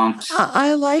didn't want.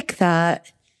 I like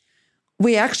that.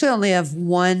 We actually only have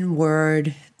one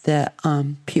word that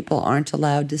people aren't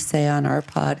allowed to say on our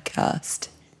podcast.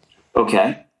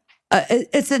 Okay.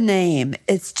 It's a name.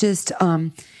 It's just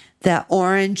that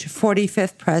orange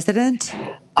 45th president.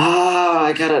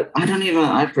 I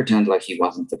pretend like he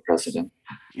wasn't the president.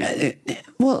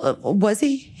 Well, was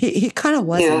he? He kind of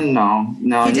wasn't. Yeah,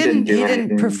 no, he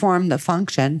didn't perform the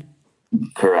function.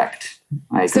 Correct.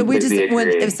 So we just,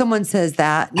 if someone says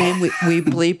that name, we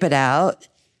bleep it out.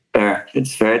 Fair.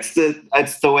 It's fair.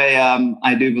 It's the way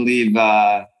I do believe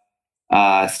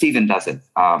Stephen does it.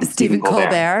 Stephen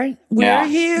Colbert. We're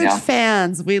huge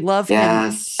fans. We love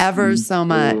him ever so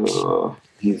much.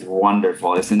 He's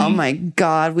wonderful, isn't he? Oh my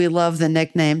God, we love the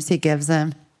nicknames he gives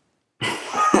him.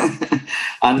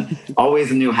 And always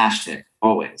a new hashtag.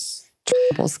 Always.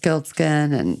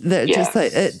 Skiltskin, and they're just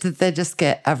like, they just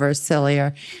get ever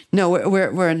sillier. No,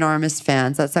 we're enormous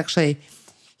fans. That's actually,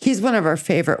 he's one of our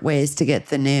favorite ways to get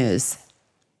the news.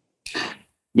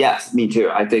 Yes, me too.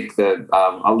 I think that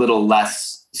a little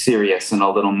less serious and a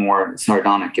little more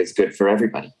sardonic is good for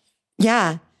everybody.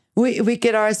 Yeah, we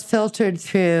get ours filtered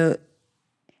through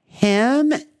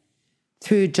him,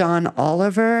 through John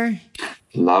Oliver.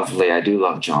 Lovely. I do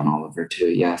love John Oliver too.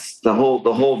 Yes. The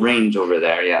whole range over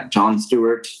there. Yeah. Jon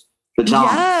Stewart. The John.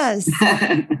 Yes.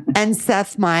 And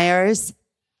Seth Meyers.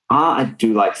 I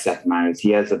do like Seth Meyers.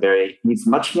 He's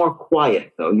much more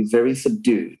quiet though. He's very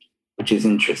subdued, which is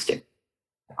interesting.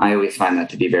 I always find that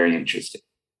to be very interesting.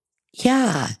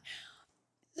 Yeah.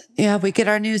 Yeah. We get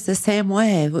our news the same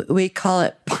way. We call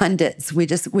it pundits. We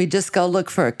just go look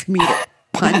for a comedic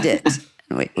pundit.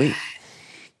 We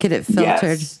get it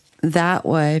filtered that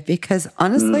way, because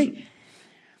honestly,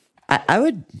 I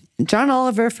would John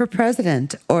Oliver for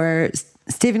president, or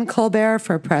Stephen Colbert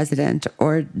for president,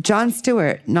 or Jon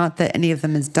Stewart. Not that any of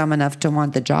them is dumb enough to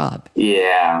want the job.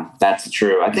 Yeah, that's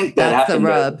true. I think that's happened.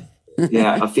 That's the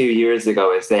rub. A few years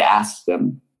ago, as they asked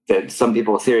them, that some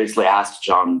people seriously asked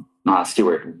Jon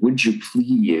Stewart, "Would you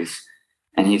please?"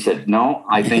 And he said, "No,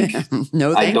 I think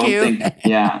no, thank you.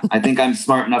 I think I'm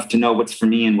smart enough to know what's for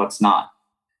me and what's not."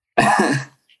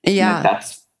 Yeah,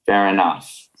 that's fair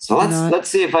enough. So let's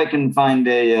see if I can find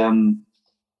an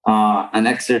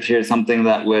excerpt here, something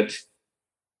that would.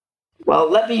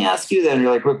 Well, let me ask you then,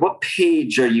 really quick. What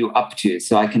page are you up to,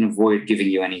 so I can avoid giving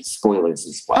you any spoilers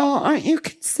as well? Oh, aren't you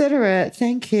considerate?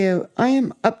 Thank you. I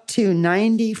am up to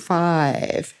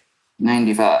 95.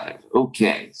 95.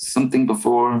 Okay, something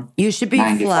before. You should be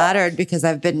 95. Flattered, because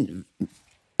I've been,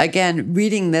 again,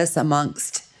 reading this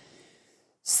amongst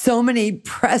so many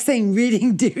pressing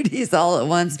reading duties all at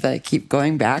once, but I keep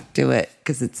going back to it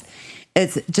because it's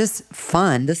just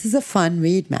fun. This is a fun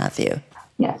read, Matthew.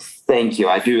 Yes, thank you.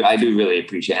 I do really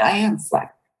appreciate it. I am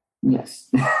flattered. Yes.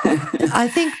 I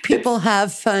think people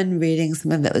have fun reading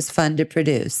something that was fun to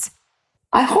produce.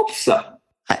 I hope so.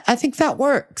 I think that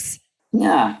works.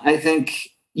 Yeah, I think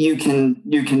you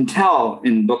can tell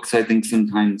in books, I think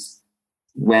sometimes,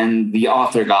 when the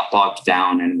author got bogged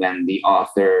down and when the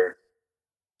author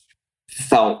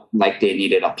felt like they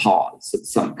needed a pause of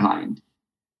some kind.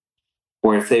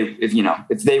 Or if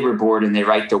they were bored and they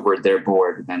write the word they're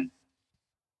bored, then,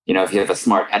 if you have a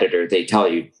smart editor, they tell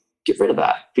you, get rid of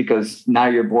that, because now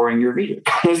you're boring your reader.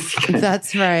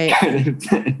 That's right.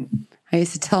 I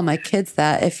used to tell my kids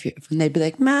that when they'd be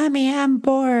like, "Mommy, I'm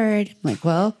bored." I'm like,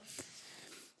 well,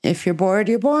 if you're bored,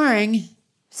 you're boring.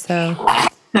 So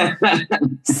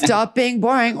stop being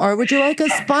boring. Or would you like a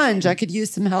sponge? I could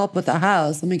use some help with the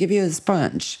house. Let me give you a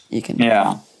sponge. You can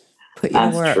put you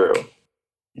to work. True.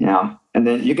 Yeah. And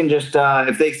then you can just,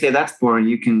 if they say that's boring,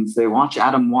 you can say, watch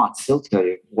Adam Watts. He'll tell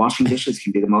you washing dishes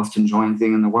can be the most enjoying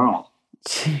thing in the world.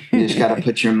 You just got to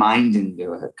put your mind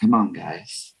into it. Come on,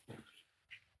 guys.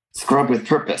 Scrub with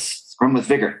purpose. Scrub with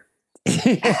vigor. Let's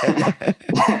see.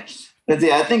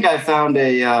 I think I found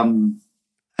a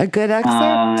good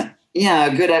excerpt.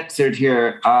 A good excerpt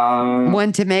here.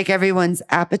 One to make everyone's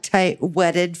appetite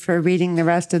whetted for reading the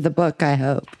rest of the book, I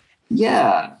hope.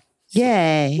 Yeah.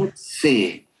 Yay. Let's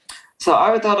see. So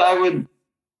I thought I would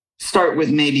start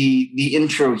with maybe the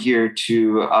intro here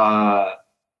to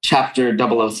chapter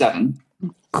 007.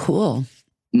 Cool.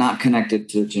 Not connected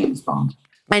to James Bond.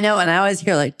 I know, and I always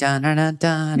hear like dun dun dun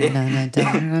dun dun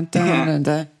dun dun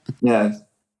dun. Yeah.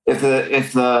 If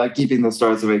the Keeping the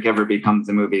Stars Awake ever becomes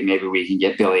a movie, maybe we can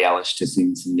get Billie Eilish to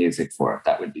sing some music for it.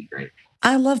 That would be great.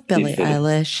 I love Billie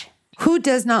Eilish. Who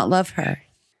does not love her?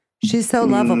 She's so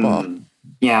lovable.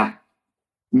 Yeah.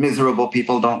 Miserable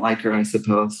people don't like her, I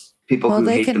suppose. People who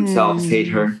hate themselves hate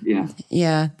her. Yeah.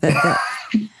 Yeah.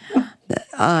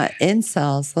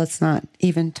 Incels, let's not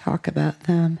even talk about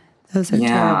them. Those are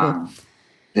terrible.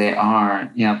 They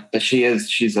are. Yeah. But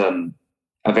she's a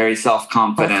very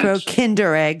self-confident. Or throw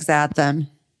Kinder eggs at them.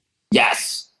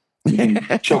 Yes.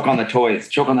 Choke on the toys.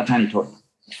 Choke on the tiny toys.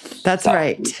 That's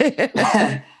right.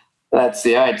 Let's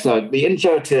see. All right. So the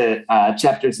intro to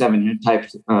chapter 7 here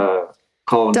typed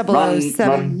called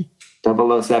 007.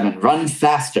 007. Run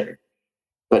faster,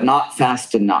 but not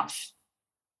fast enough.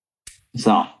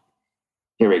 So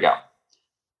here we go.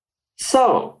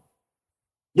 So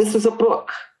this is a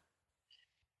book.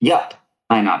 Yup,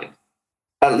 I nodded.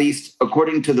 At least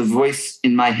according to the voice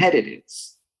in my head it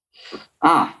is.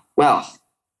 Well,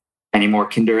 any more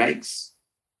Kinder eggs?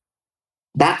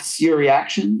 That's your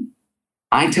reaction?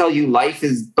 I tell you life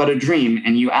is but a dream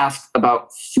and you ask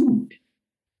about food.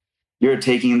 You're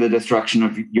taking the destruction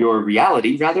of your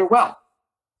reality rather well.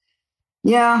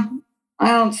 Yeah, I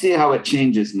don't see how it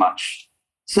changes much.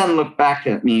 Sen looked back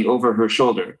at me over her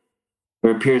shoulder,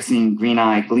 her piercing green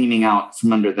eye gleaming out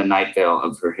from under the night veil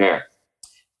of her hair.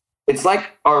 It's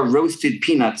like our roasted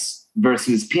peanuts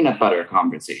versus peanut butter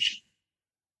conversation.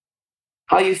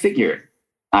 How you figure?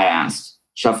 I asked,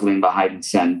 shuffling behind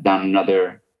Sen down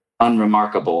another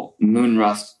unremarkable,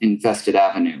 moonrust-infested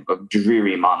avenue of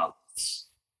dreary monoliths,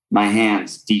 my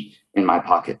hands deep in my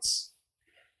pockets.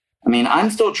 I mean, I'm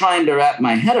still trying to wrap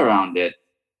my head around it,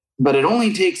 but it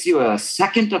only takes you a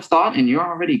second of thought and you're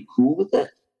already cool with it?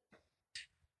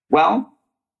 Well,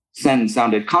 Sen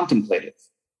sounded contemplative.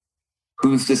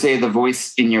 Who's to say the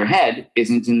voice in your head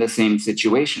isn't in the same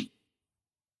situation?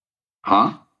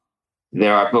 Huh?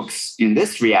 There are books in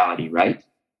this reality, right?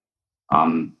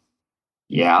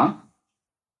 Yeah.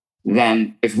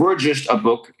 Then if we're just a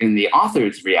book in the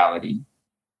author's reality,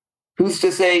 who's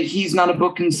to say he's not a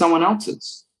book in someone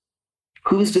else's?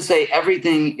 Who's to say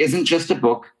everything isn't just a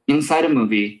book inside a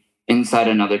movie, inside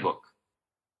another book?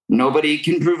 Nobody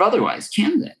can prove otherwise,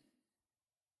 can they?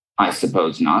 I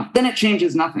suppose not. Then it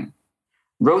changes nothing.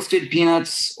 Roasted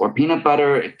peanuts or peanut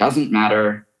butter, it doesn't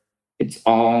matter. It's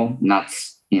all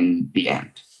nuts in the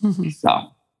end. Mm-hmm. So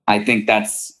I think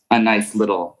that's a nice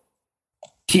little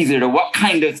teaser to what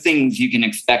kind of things you can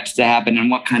expect to happen and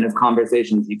what kind of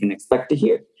conversations you can expect to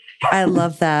hear. I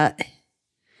love that.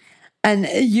 And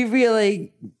you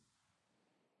really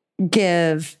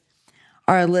give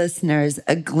our listeners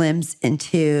a glimpse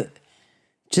into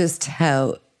just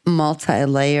how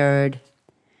multi-layered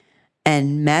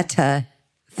and meta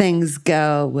things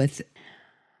go with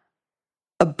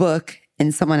a book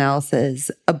in someone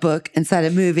else's, a book inside a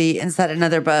movie, inside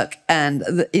another book. And,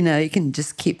 you can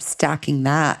just keep stacking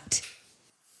that.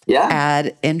 Yeah.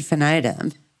 Ad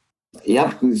infinitum.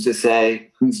 Yep. Who's to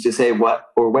say what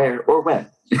or where or when?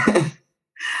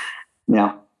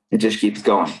 Yeah. It just keeps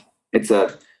going. It's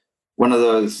one of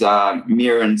those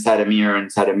mirror inside a mirror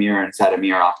inside a mirror inside a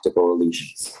mirror optical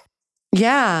illusions.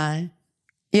 Yeah.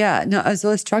 Yeah. No, I was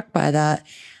really struck by that.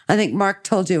 I think Mark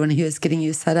told you when he was getting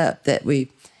you set up that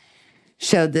we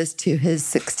showed this to his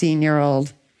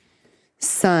 16-year-old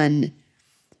son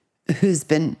who's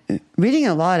been reading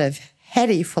a lot of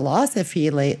heady philosophy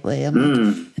lately.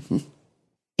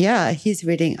 Yeah, he's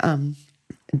reading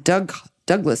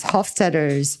Douglas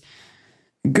Hofstadter's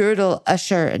Gödel,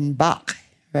 Usher, and Bach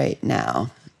right now.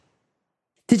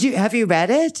 Have you read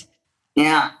it?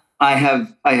 Yeah, I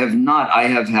have not. I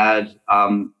have had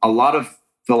a lot of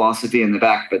philosophy in the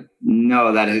back, but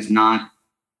no, that has not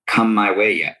come my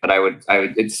way yet. But I would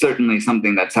it's certainly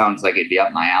something that sounds like it'd be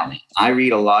up my alley. I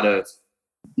read a lot of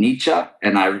Nietzsche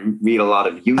and I read a lot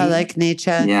of Jung. I like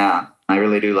Nietzsche. Yeah, I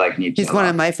really do like Nietzsche. He's one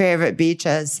of my favorite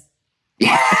beaches.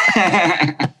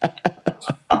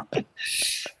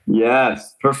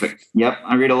 Yes, perfect. Yep,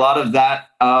 I read a lot of that.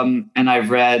 And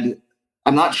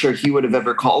I'm not sure he would have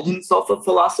ever called himself a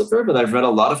philosopher, but I've read a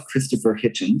lot of Christopher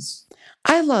Hitchens.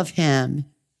 I love him.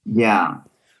 Yeah.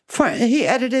 He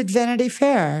edited Vanity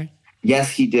Fair.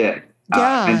 Yes, he did.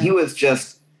 Yeah. And he was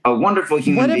just a wonderful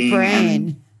human being. What a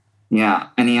brain.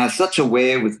 And he has such a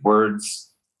way with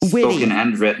words, witty. Spoken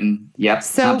and written. Yep,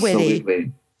 so absolutely.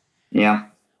 Witty. Yeah.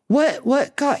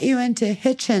 What got you into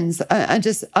Hitchens?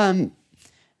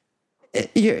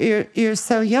 You're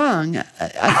so young.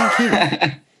 I think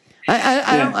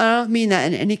I don't mean that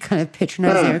in any kind of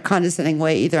patronizing or condescending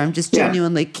way either. I'm just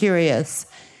genuinely curious.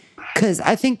 Because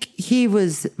I think he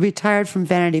was retired from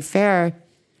Vanity Fair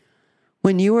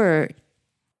when you were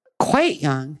quite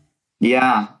young.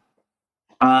 Yeah.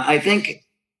 I think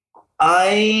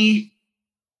I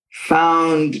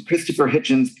found Christopher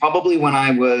Hitchens probably when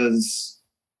I was,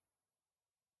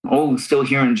 still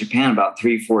here in Japan about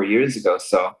 3-4 years ago.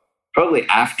 So probably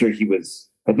after he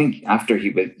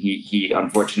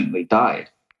unfortunately died.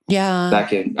 Yeah.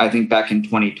 Back in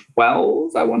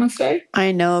 2012, I want to say.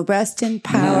 I know. Rest in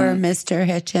power, Mr.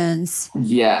 Hitchens.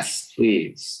 Yes,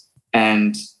 please.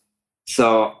 And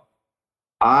so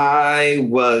I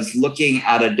was looking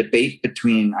at a debate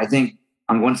between, I think,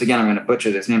 once again, I'm going to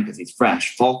butcher this name because he's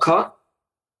French. Foucault,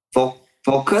 thank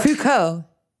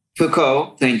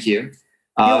you.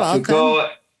 You're welcome. Foucault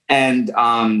and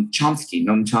Chomsky,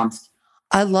 Noam Chomsky.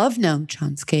 I love Noam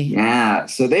Chomsky. Yeah.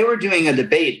 So they were doing a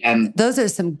debate, and those are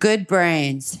some good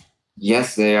brains.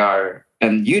 Yes, they are.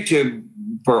 And YouTube,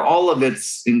 for all of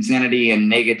its insanity and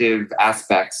negative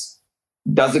aspects,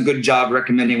 does a good job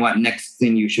recommending what next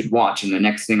thing you should watch. And the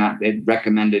next thing it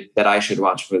recommended that I should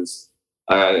watch was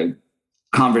a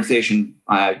conversation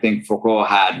I think Foucault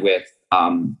had with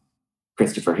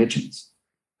Christopher Hitchens.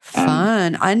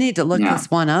 Fun. I need to look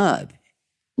this one up.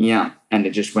 Yeah. And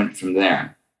it just went from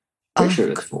there. Pretty sure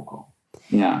it's Foucault.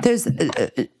 Yeah. There's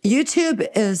YouTube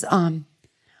is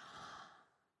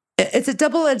it's a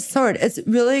double-edged sword. It's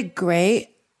really great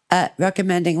at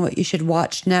recommending what you should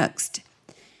watch next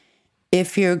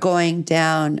if you're going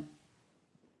down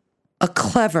a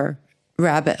clever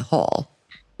rabbit hole.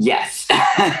 Yes.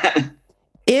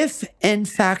 If, in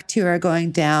fact, you are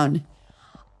going down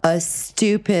a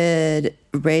stupid,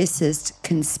 racist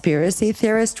conspiracy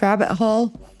theorist rabbit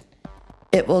hole,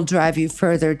 it will drive you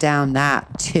further down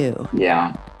that too.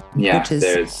 Yeah. Yeah. Which is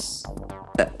there's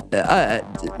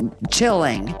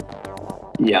chilling.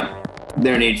 Yeah.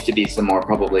 There needs to be some more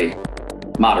probably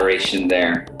moderation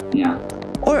there. Yeah.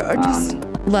 Or just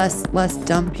less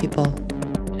dumb people.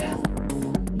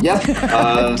 Yep.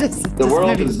 The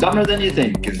world is dumber than you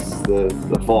think is the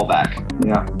fallback.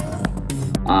 Yeah.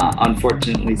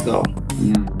 Unfortunately so.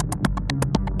 Yeah.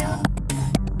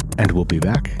 And we'll be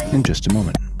back in just a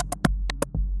moment.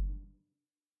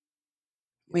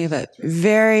 We have a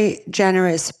very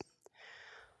generous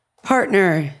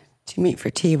partner to Meet for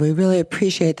Tea. We really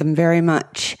appreciate them very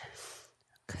much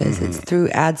because it's through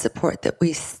ad support that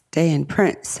we stay in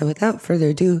print. So without further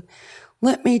ado,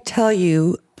 let me tell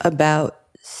you about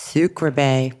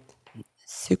Sucreabeille.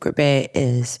 Sucreabeille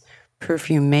is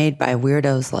perfume made by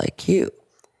weirdos like you.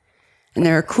 And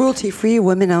they're a cruelty-free,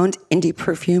 women-owned indie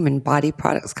perfume and body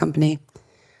products company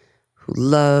who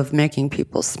love making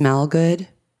people smell good.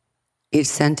 Each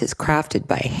scent is crafted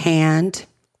by hand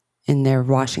in their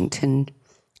Washington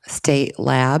State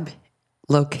lab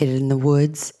located in the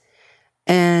woods.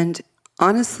 And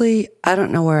honestly, I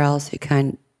don't know where else you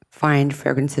can find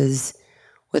fragrances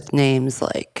with names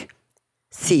like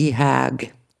Sea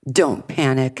Hag, Don't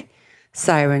Panic,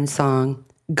 Siren Song,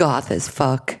 Goth as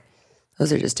Fuck.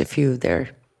 Those are just a few of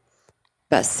their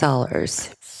best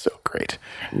sellers. So great.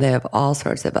 They have all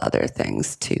sorts of other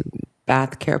things too,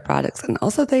 bath care products. And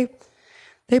also they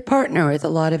partner with a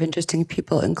lot of interesting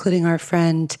people, including our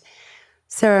friend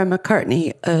Sarah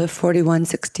McCartney of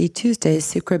 4160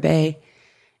 Tuesdays. Sucreabeille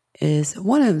is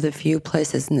one of the few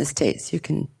places in the States you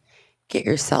can get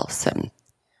yourself some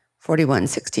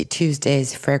 4160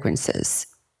 Tuesdays fragrances.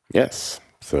 Yes.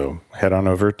 So head on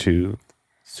over to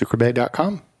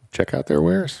sucreabeille.com. Check out their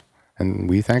wares. And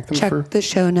we thank them Check the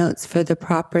show notes for the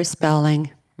proper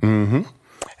spelling. Mm-hmm.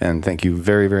 And thank you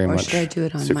very, very much. Or should I do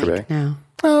it on Sucreabeille. mic now?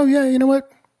 Oh, yeah. You know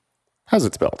what? How's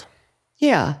it spelled?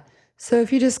 Yeah. So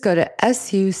if you just go to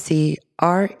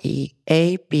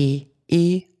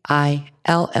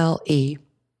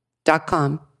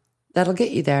sucreabeille.com, that'll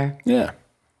get you there. Yeah.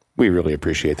 We really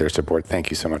appreciate their support. Thank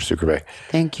you so much, Sucreabeille.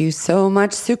 Thank you so much,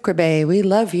 Sucreabeille. We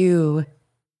love you.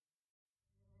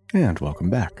 And welcome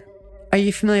back. Are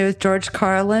you familiar with George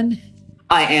Carlin?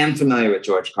 I am familiar with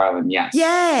George Carlin, yes.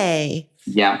 Yay!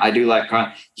 Yeah, I do like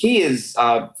Carlin. He is,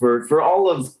 for all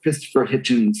of Christopher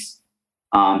Hitchens'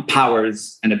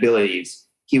 powers and abilities,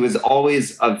 he was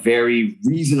always a very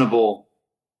reasonable,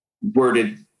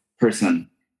 worded person.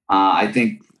 I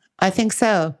think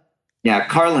so. Yeah,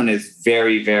 Carlin is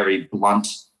very, very blunt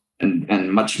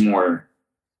and much more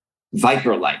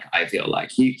Viper-like, I feel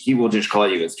like. He will just call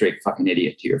you a straight fucking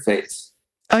idiot to your face.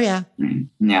 Oh, yeah.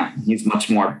 Yeah, he's much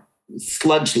more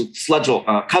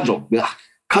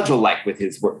cudgel-like with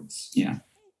his words. Yeah.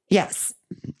 Yes.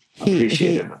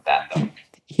 Appreciative of that, though.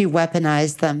 He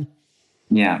weaponized them.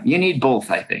 Yeah, you need both,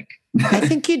 I think. I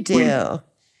think you do.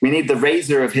 We need the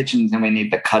razor of Hitchens and we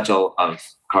need the cudgel of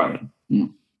Carlin.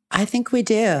 I I think we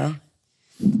do.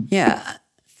 Yeah.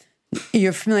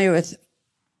 You're familiar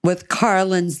with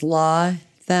Carlin's Law,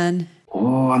 then?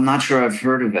 Oh, I'm not sure I've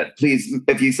heard of it. Please,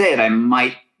 if you say it, I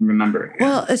might remember it.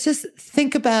 Well, it's just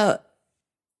think about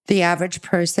the average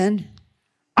person.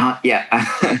 Yeah.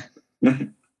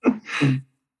 And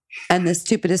the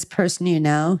stupidest person you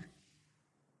know.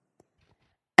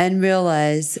 And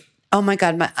realize, oh my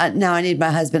God, now I need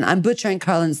my husband. I'm butchering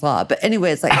Carlin's Law. But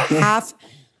anyway, it's like half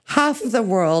of the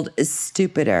world is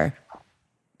stupider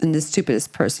than the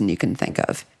stupidest person you can think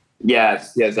of.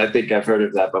 Yes, I think I've heard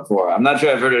of that before. I'm not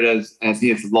sure I've heard it as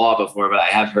its law before, but I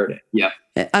have heard it. Yeah.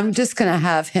 I'm just going to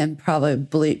have him probably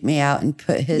bleep me out and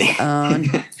put his own.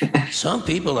 Some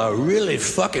people are really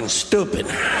fucking stupid.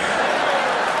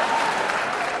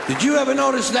 Did you ever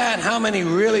notice that? How many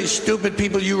really stupid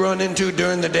people you run into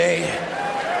during the day?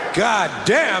 God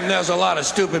damn, there's a lot of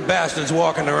stupid bastards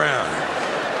walking around.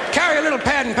 Carry a little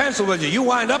pad and pencil with you. You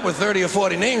wind up with 30 or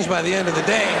 40 names by the end of the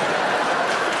day.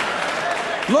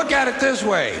 Look at it this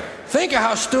way. Think of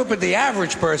how stupid the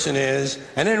average person is,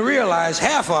 and then realize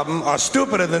half of them are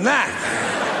stupider than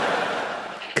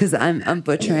that. Because I'm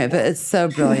butchering it, but it's so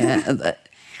brilliant.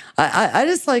 I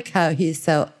just like how he's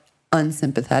so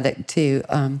unsympathetic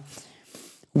to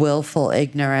willful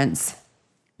ignorance.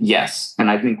 Yes, and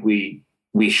I think we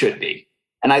should be.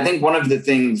 And I think one of the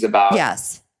things about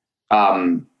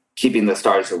keeping the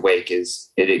stars awake is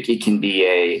it can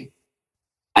be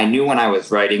I knew when I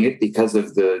was writing it, because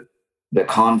of the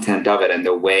content of it and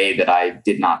the way that I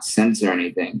did not censor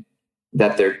anything,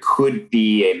 that there could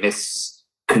be a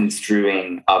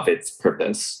misconstruing of its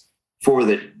purpose for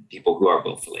the people who are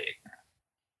willfully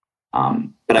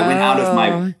ignorant. But I went out of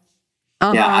my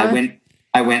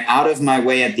I went out of my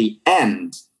way at the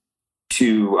end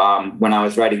to when I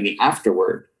was writing the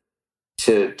afterword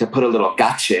to put a little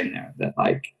gotcha in there that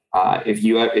if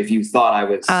you thought I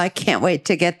was I can't wait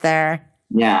to get there.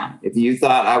 Yeah, if you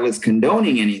thought I was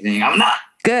condoning anything, I'm not.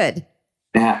 Good.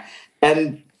 Yeah,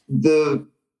 and the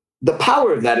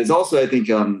power of that is also, I think,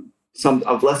 a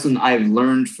lesson I've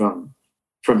learned from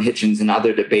Hitchens and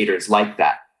other debaters like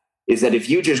that is that if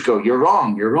you just go, you're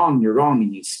wrong, you're wrong, you're wrong,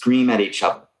 and you scream at each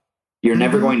other, you're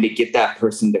never going to get that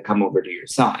person to come over to your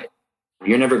side.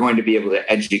 You're never going to be able to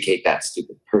educate that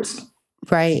stupid person.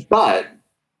 Right. But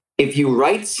if you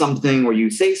write something or you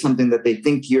say something that they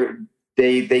think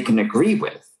they can agree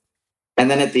with, and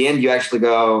then at the end you actually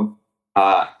go,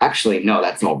 actually, no,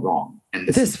 that's all wrong. And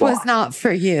this was not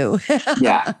for you.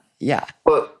 Yeah. Yeah.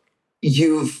 But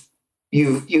you've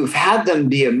had them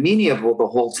be amenable the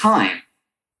whole time.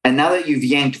 And now that you've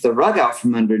yanked the rug out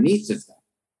from underneath of them,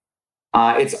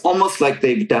 it's almost like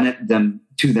they've done it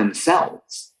to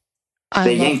themselves.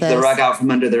 They yanked the rug out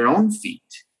from under their own feet.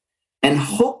 And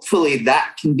hopefully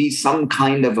that can be some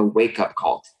kind of a wake-up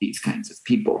call to these kinds of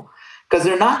people. Because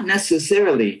they're not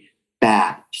necessarily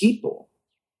bad people.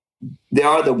 They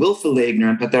are the willfully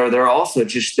ignorant, but they're also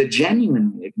just the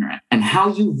genuinely ignorant. And how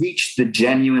you reach the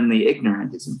genuinely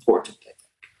ignorant is important, I think.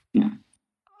 Yeah.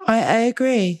 I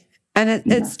agree. And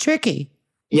it's tricky.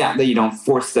 Yeah, that you don't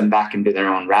force them back into their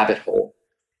own rabbit hole.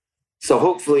 So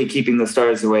hopefully keeping the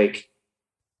stars awake,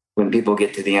 when people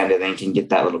get to the end and they can get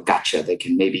that little gotcha, they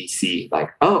can maybe see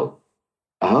like, oh,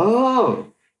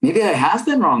 maybe I have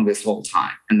been wrong this whole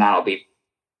time. And that'll be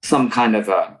some kind of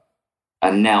a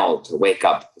knell to wake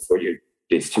up before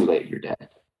it's too late, you're dead.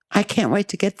 I can't wait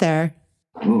to get there.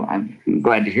 Oh, I'm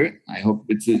glad to hear it. I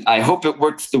hope it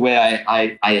works the way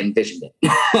I envisioned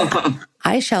it.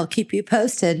 I shall keep you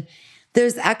posted.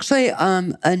 There's actually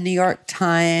a New York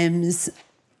Times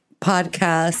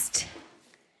podcast.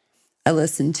 I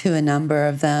listened to a number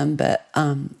of them, but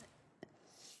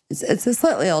it's a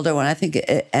slightly older one. I think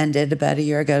it ended about a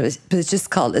year ago. But it's just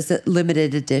called, it's a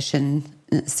limited edition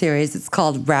series. It's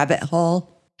called Rabbit Hole.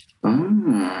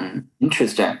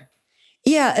 Interesting.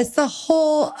 Yeah, it's the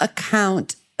whole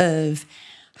account of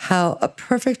how a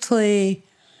perfectly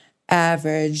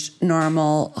average,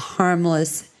 normal,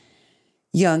 harmless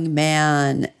young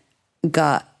man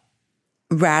got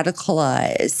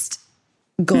radicalized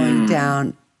going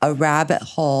down a rabbit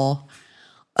hole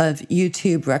of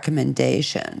YouTube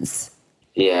recommendations.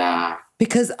 Yeah.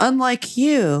 Because unlike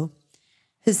you,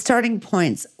 his starting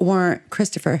points weren't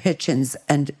Christopher Hitchens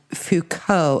and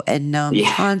Foucault and Noam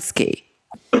Chomsky.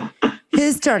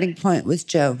 His starting point was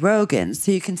Joe Rogan.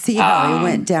 So you can see how he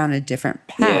went down a different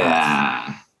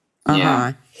path.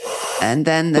 Yeah. And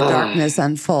then the darkness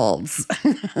unfolds.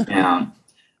 Yeah.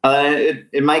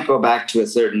 It might go back to a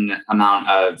certain amount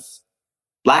of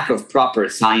lack of proper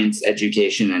science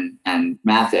education and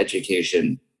math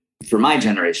education, for my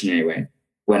generation anyway,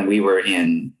 when we were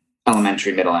in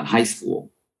elementary, middle, and high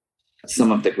school.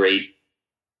 some of the great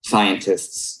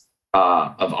scientists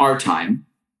of our time,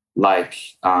 like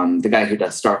the guy who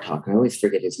does Star Talk. I always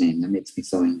forget his name. That makes me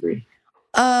so angry.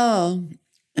 Oh,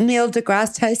 Neil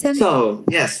deGrasse Tyson? So,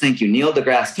 yes, thank you. Neil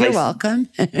deGrasse Tyson. You're welcome.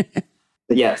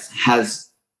 Yes, has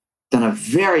done a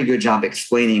very good job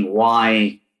explaining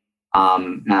why,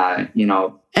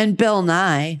 And Bill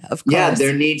Nye, of course. Yeah,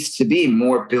 there needs to be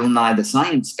more Bill Nye the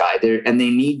Science Guy there, and they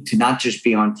need to not just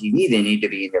be on TV, they need to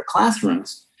be in their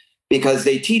classrooms, because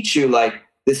they teach you, like,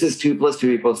 this is 2 +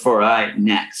 2 = 4, all right,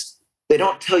 next. They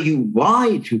don't tell you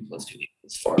why 2 + 2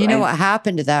 = 4. You know what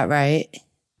happened to that, right?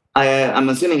 I'm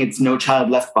assuming it's No Child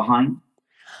Left Behind.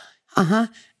 Uh-huh.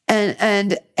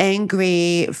 And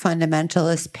angry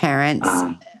fundamentalist parents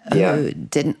who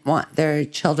didn't want their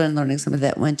children learning something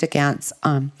that went against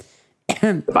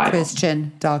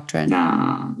Christian doctrine.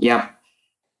 Yep.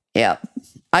 Yep.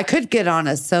 I could get on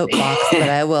a soapbox, but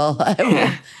I will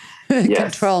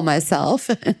control myself.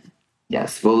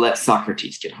 Yes, we'll let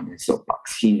Socrates get on his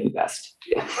soapbox. He knew best.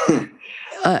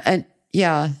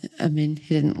 Yeah. I mean,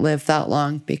 he didn't live that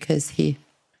long because he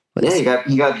was... Yeah,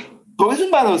 he got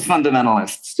poisoned by those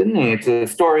fundamentalists, didn't he? It's a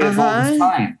story of all his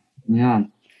time. Yeah.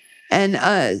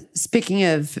 And speaking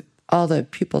of all the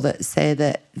people that say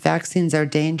that vaccines are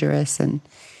dangerous and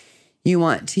you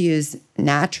want to use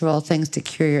natural things to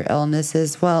cure your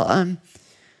illnesses, well,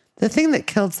 the thing that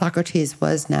killed Socrates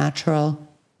was natural.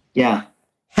 Yeah.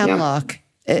 Hemlock.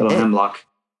 Hemlock.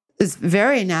 It's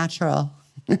very natural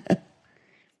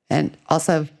and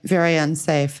also very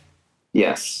unsafe.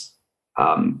 Yes.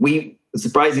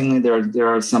 Surprisingly,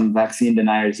 there are some vaccine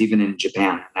deniers even in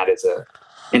Japan. That is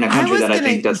in a country that I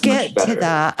think does much better. To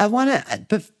that. I want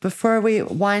to, before we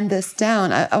wind this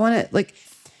down, I want to,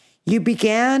 you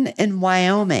began in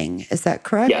Wyoming. Is that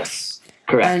correct? Yes,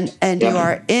 correct. And you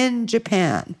are in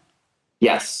Japan.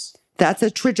 Yes. That's a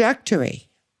trajectory.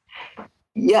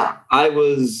 Yeah, I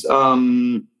was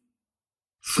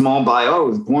small bio. I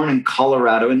was born in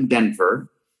Colorado, in Denver.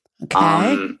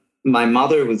 Okay. My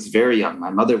mother was very young.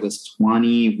 My mother was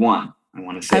 21. I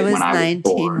want to say when I was 19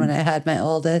 born. when I had my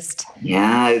oldest.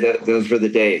 Yeah, those were the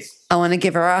days. I want to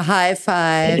give her a high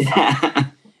five.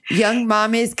 Young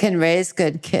mommies can raise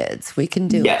good kids. We can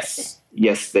do it.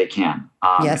 Yes, they can.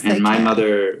 Yes, they can. And my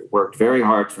mother worked very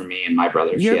hard for me and my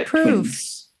brother. You're she had proof.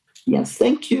 Twins. Yes,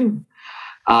 thank you.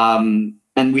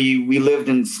 And we lived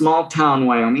in small town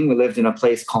Wyoming. We lived in a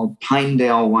place called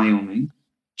Pinedale, Wyoming.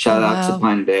 Shout out to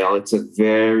Pinedale. It's a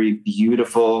very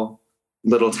beautiful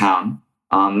little town,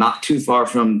 not too far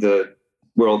from the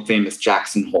world famous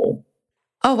Jackson Hole.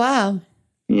 Oh, wow.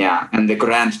 Yeah, and the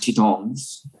Grand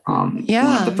Tetons. One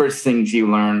of the first things you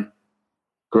learn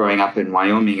growing up in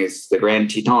Wyoming is the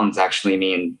Grand Tetons actually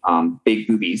mean big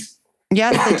boobies.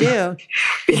 Yes, they do.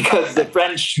 Because the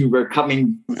French who were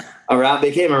coming around,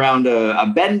 they came around a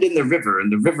bend in the river, and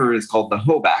the river is called the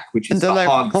Hoback, which is the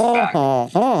hog's back.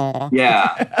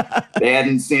 Yeah. They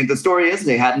hadn't seen, the story is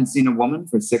they hadn't seen a woman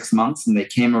for 6 months, and they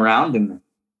came around and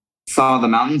saw the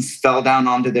mountains, fell down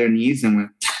onto their knees, and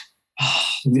went,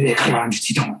 les Grands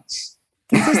Tetons.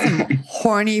 These are some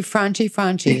horny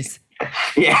Franchies.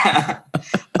 Yeah.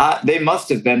 They must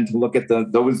have been to look at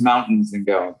those mountains and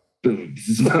go,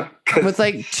 boobs. With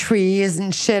trees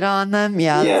and shit on them.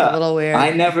 Yeah, that's a little weird.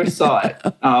 I never saw it.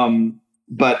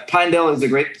 But Pinedale is a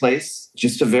great place.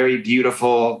 Just a very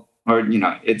beautiful,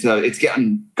 it's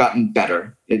gotten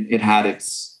better. It had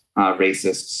its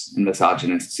racists and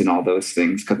misogynists and all those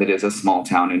things because it is a small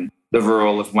town in the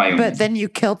rural of Wyoming. But then you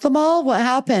killed them all? What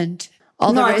happened?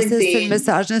 All the racists and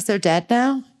misogynists are dead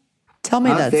now? Tell me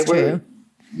that's true.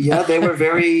 They were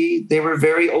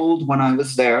very old when I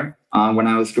was there. When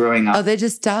I was growing up. Oh, they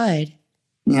just died.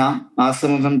 Yeah,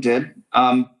 some of them did.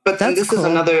 But then this is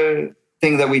another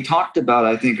thing that we talked about,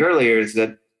 I think, earlier, is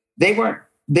that they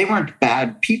weren't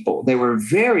bad people. They were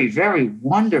very, very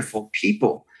wonderful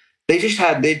people. They just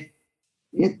they'd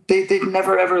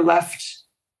never ever left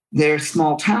their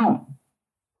small town.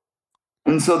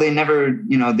 And so they'd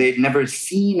never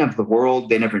seen of the world.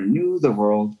 They never knew the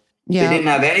world. Yeah. They didn't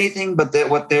have anything but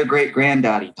what their great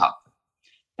granddaddy taught them.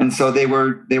 And so they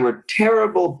were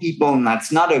terrible people, and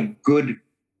that's not a good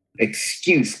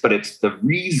excuse, but it's the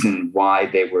reason why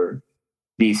they were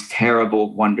these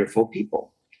terrible, wonderful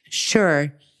people.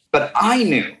 Sure. But I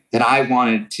knew that I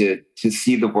wanted to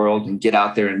see the world and get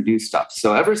out there and do stuff.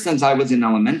 So ever since I was in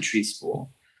elementary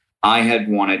school, I had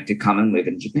wanted to come and live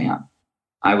in Japan.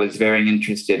 I was very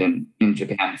interested in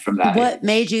Japan from that age. What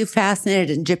made you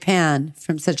fascinated in Japan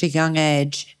from such a young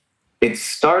age? It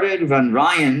started when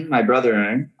Ryan, my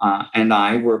brother, and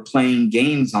I were playing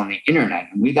games on the internet,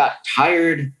 and we got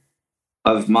tired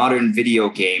of modern video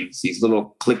games, these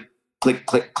little click click,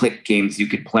 click, click games you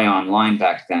could play online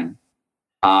back then.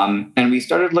 And we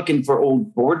started looking for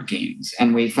old board games,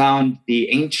 and we found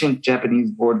the ancient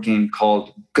Japanese board game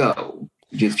called Go,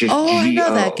 which is just G-O. I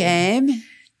know that game.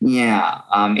 Yeah.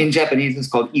 In Japanese, it's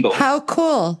called Eagle. How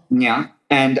cool. Yeah.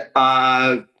 And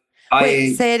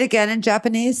wait, say it again in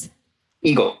Japanese.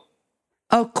 Eagle.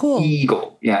 Oh, cool.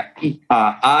 Eagle. Yeah.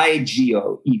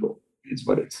 I-G-O, Eagle is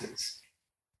what it says.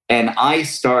 And I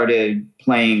started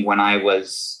playing when I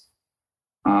was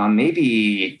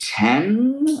maybe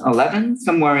 10, 11,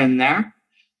 somewhere in there,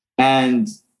 and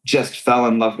just fell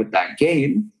in love with that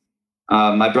game.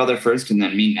 My brother first and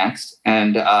then me next.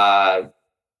 And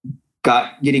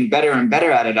getting better and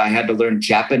better at it. I had to learn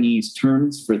Japanese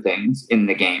terms for things in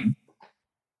the game.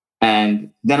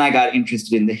 And then I got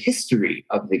interested in the history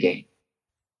of the game.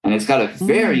 And it's got a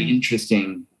very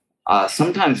interesting,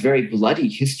 sometimes very bloody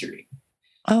history.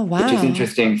 Oh, wow. Which is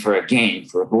interesting for a game,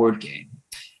 for a board game.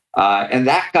 And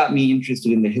that got me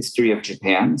interested in the history of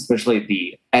Japan, especially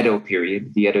the Edo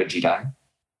period, the Edo Jidai.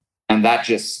 And that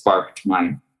just sparked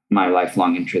my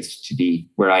lifelong interest to be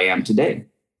where I am today.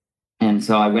 And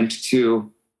so I went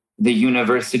to the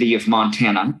University of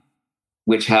Montana,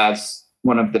 which has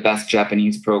one of the best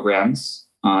Japanese programs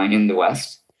in the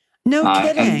West. No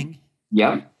kidding.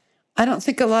 Yeah. I don't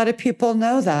think a lot of people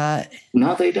know that.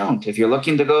 No, they don't. If you're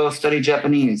looking to go study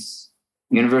Japanese,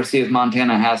 University of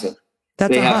Montana has it.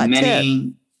 That's a hot tip.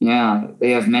 Yeah,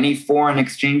 they have many foreign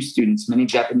exchange students. Many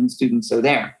Japanese students are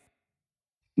there.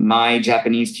 My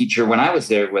Japanese teacher, when I was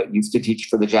there, used to teach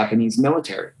for the Japanese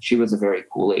military. She was a very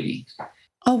cool lady.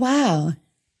 Oh, wow.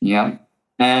 Yeah.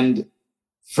 And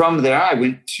from there,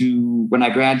 when I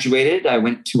graduated, I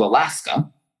went to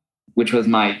Alaska, which was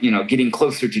my, getting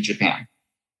closer to Japan.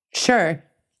 Sure.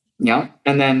 Yeah.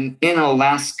 And then in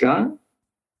Alaska,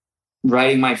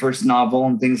 writing my first novel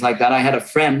and things like that, I had a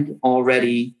friend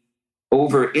already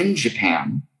over in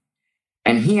Japan,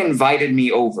 and he invited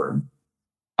me over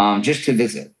just to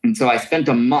visit. And so I spent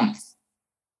a month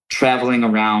traveling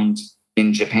around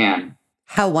in Japan.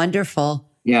 How wonderful.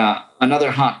 Yeah.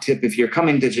 Another hot tip, if you're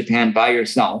coming to Japan by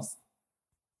yourself,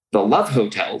 the love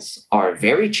hotels are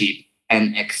very cheap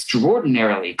and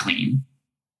extraordinarily clean.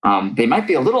 They might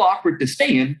be a little awkward to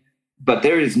stay in, but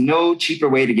there is no cheaper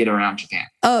way to get around Japan.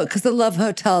 Oh, because the love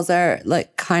hotels are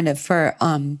like kind of for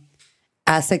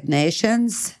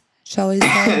assignations, shall we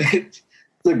say? It's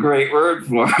a great word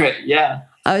for it. Yeah.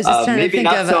 I was just trying to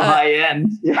think of so high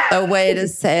end. a way to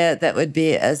say it that would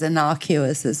be as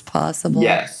innocuous as possible.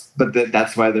 Yes, but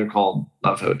that's why they're called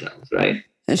love hotels, right?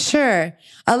 Sure.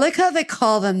 I like how they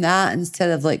call them that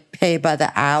instead of like pay by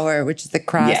the hour, which is the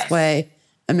crass way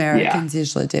Americans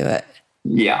usually do it.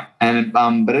 Yeah, and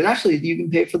but it actually, you can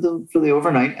pay for the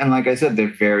overnight, and like I said, they're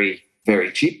very,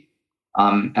 very cheap,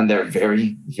 and they're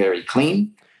very, very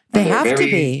clean. They have to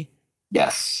be.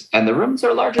 Yes, and the rooms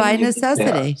are larger by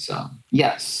necessity. So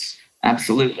yes,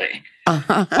 absolutely.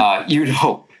 Uh-huh. You'd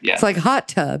hope. Yes. It's like hot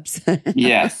tubs.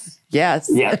 Yes. Yes.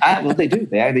 Yeah. Well, they do.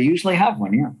 They usually have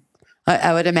one. Yeah.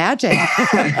 I would imagine.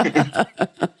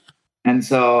 And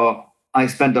so I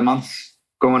spent a month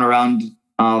going around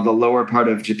the lower part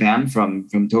of Japan, from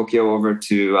Tokyo over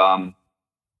to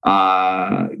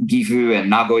Gifu and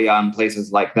Nagoya and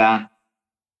places like that.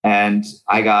 And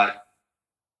I got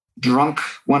drunk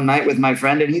one night with my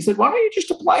friend, and he said, "Why don't you just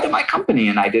apply to my company?"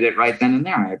 And I did it right then and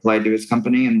there. I applied to his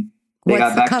company, and they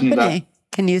got back to me about.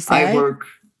 Can you say? I work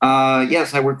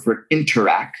for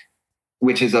Interac,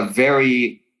 which is a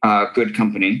very good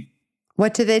company.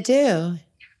 What do they do?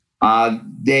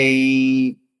 I'm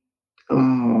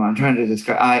trying to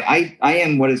describe. I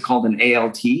am what is called an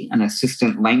ALT, an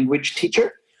assistant language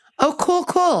teacher. Oh,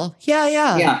 cool. Yeah.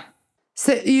 Yeah.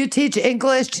 So you teach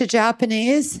English to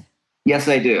Japanese? Yes,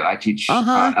 I do. I teach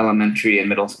elementary and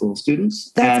middle school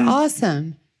students. That's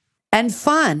awesome. And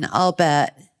fun, I'll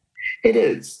bet. It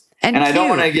is. And I don't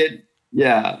want to get,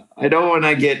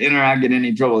 Interac in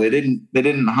any trouble. They didn't,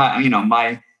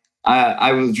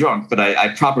 I was drunk, but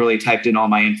I properly typed in all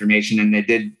my information, and they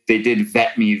did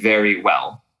vet me very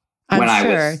well.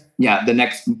 The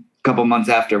next couple months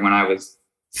after, when I was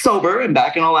sober and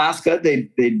back in Alaska, they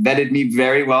vetted me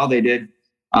very well. They did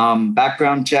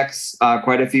background checks,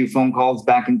 quite a few phone calls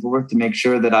back and forth to make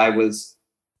sure that I was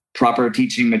proper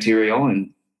teaching material.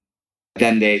 And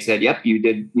then they said, "Yep, you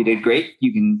did great.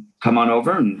 You can come on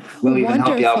over, and we'll even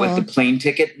help you out with the plane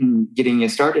ticket and getting you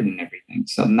started and everything."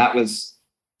 So that was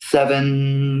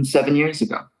 7 years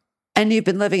ago. And you've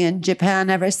been living in Japan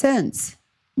ever since?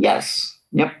 Yes.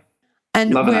 Yep.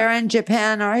 And where in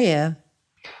Japan are you?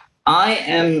 I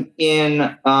am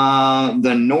in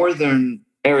the northern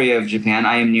area of Japan.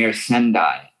 I am near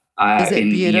Sendai. Is it in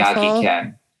beautiful?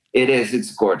 Miyagi-Ken. It is.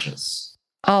 It's gorgeous.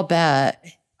 I'll bet.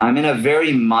 I'm in a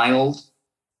very mild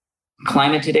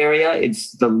climated area.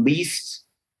 It's the least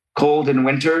cold in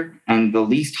winter and the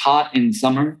least hot in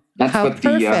summer. That's How what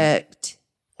perfect.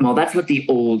 that's what the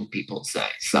old people say.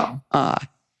 So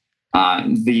Ah,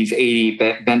 these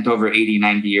bent over 80,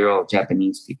 90-year-old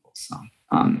Japanese people. So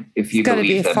if you it's going to be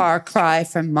believe a them, far cry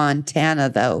from Montana,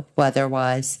 though,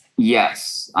 weather-wise,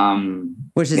 yes.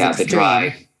 which is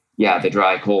extreme. The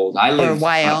dry cold. I Or live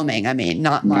Wyoming,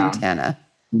 not no. Montana.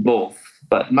 both,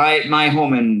 but my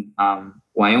home in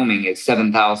Wyoming is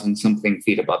 7,000 something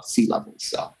feet above sea level,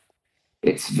 so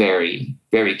it's very,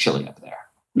 very chilly up there.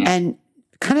 Yeah. And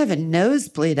kind of a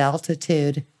nosebleed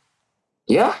altitude.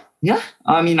 Yeah.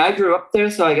 I mean, I grew up there,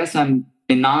 so I guess I'm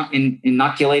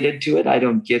inoculated to it. I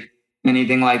don't get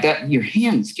anything like that. Your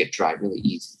hands get dry really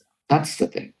easy. That's the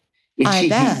thing. I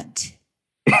bet.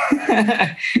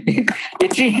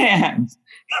 Itchy hands.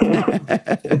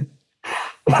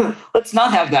 Let's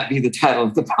not have that be the title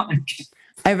of the podcast.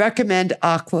 I recommend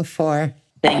Aquaphor.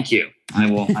 Thank you. I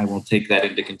will take that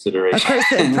into consideration. Of course,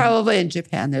 probably in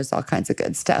Japan, there's all kinds of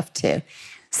good stuff too.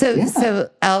 So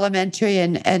elementary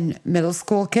and middle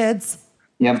school kids?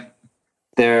 Yep.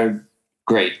 They're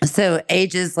great. So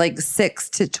ages like 6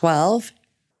 to 12?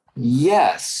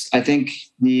 Yes. I think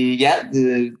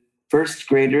the first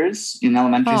graders in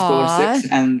elementary school are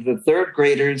 6, and the third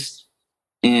graders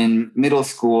in middle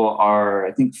school are,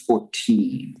 I think,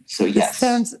 14. So yes,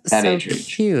 sounds that so age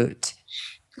range. Cute.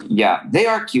 Yeah, they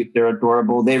are cute. They're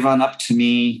adorable. They run up to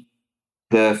me.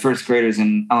 The first graders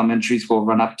in elementary school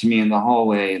run up to me in the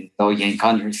hallway and they'll yank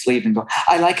on your sleeve and go,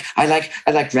 I like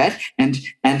red. And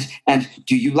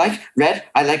do you like red?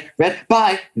 I like red.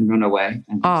 Bye. And run away.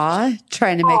 And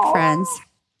trying to make friends.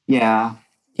 Yeah.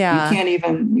 Yeah.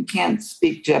 You can't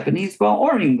speak Japanese well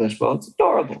or English well. It's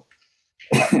adorable.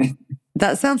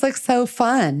 That sounds like so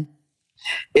fun.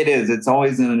 It is. It's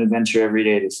always an adventure every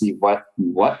day to see what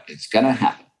is going to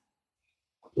happen.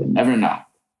 You never know.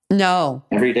 No.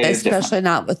 Every day is especially different.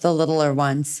 not with the littler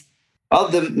ones. Well,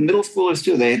 the middle schoolers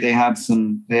too. They have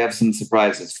some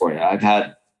surprises for you. I've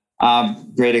had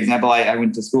great example. I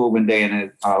went to school one day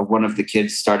and one of the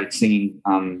kids started singing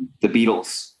the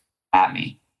Beatles at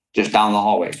me just down the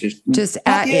hallway. Just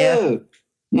at you.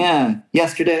 Yeah.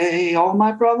 Yesterday, all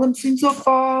my problems seem so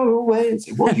far away. I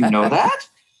said, well, you know that.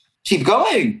 Keep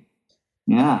going.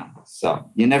 Yeah. So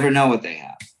you never know what they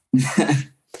have.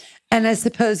 And I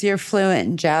suppose you're fluent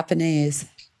in Japanese.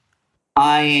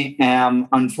 I am,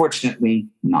 unfortunately,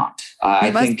 not.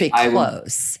 You must be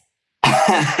close.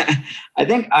 I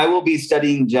think I will be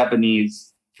studying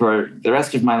Japanese for the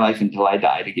rest of my life until I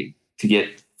die to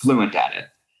get fluent at it.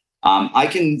 I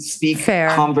can speak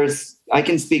I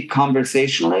can speak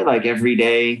conversationally, like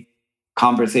everyday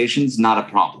conversations, not a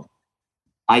problem.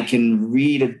 I can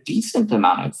read a decent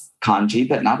amount of kanji,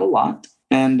 but not a lot.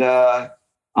 And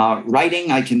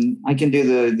writing, I can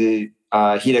do the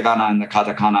hiragana and the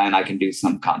katakana, and I can do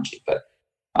some kanji. But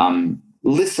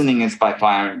listening is by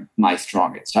far my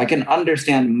strongest. I can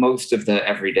understand most of the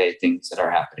everyday things that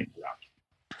are happening around.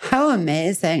 How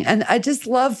amazing. And I just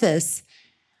love this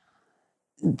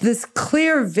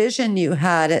clear vision you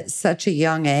had at such a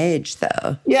young age,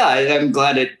 though. Yeah, I'm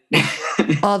glad it...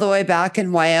 All the way back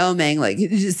in Wyoming, like you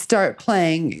just start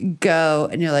playing Go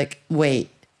and you're like,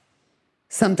 wait,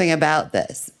 something about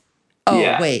this. Oh,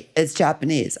 yeah. Wait, it's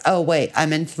Japanese. Oh, wait,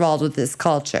 I'm enthralled with this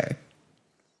culture.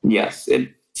 Yes,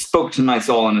 it spoke to my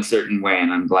soul in a certain way,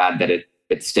 and I'm glad that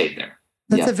it stayed there.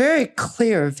 That's a very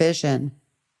clear vision.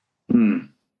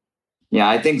 Yeah,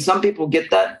 I think some people get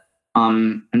that.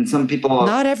 And some people...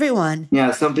 Not everyone.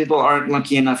 Yeah, some people aren't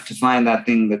lucky enough to find that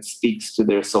thing that speaks to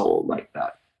their soul like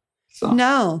that. So.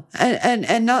 No,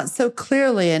 and not so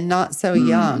clearly and not so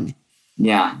young.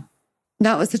 Yeah.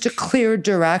 Not with such a clear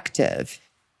directive.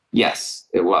 Yes,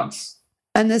 it was.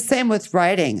 And the same with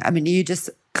writing. I mean, you just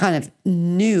kind of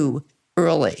knew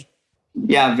early.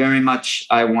 Yeah, very much.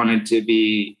 I wanted to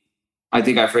be, I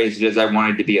think I phrased it as I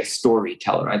wanted to be a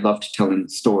storyteller. I loved telling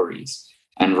stories.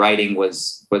 And writing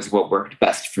was what worked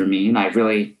best for me. And I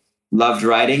really loved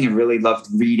writing and really loved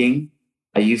reading.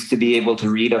 I used to be able to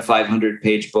read a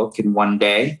 500-page book in one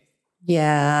day.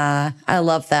 Yeah, I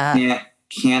love that. Yeah,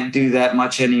 can't do that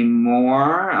much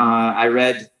anymore. I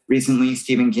read recently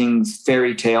Stephen King's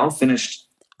Fairy Tale. Finished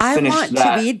I want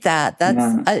to read that.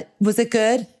 Was it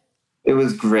good? It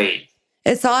was great.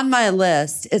 It's on my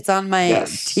list. It's on my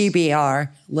TBR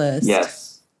list. Yes.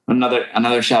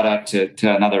 Another shout out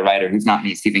to another writer who's not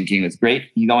me. Stephen King was great.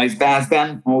 He always has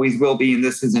been, always will be. And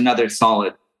this is another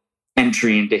solid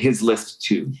entry into his list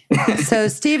too. So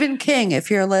Stephen King, if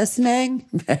you're listening.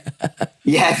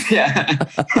 Yes. Yeah.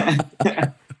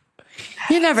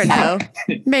 You never know.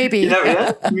 Maybe.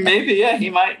 Maybe, yeah. He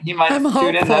might I'm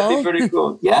tune in. That'd be pretty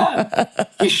cool. Yeah.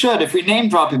 We should. If we name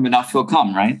drop him enough, he'll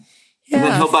come, right? Yeah. And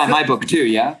then he'll buy my book too,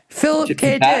 yeah? Philip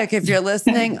K. Dick, if you're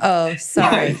listening. Oh,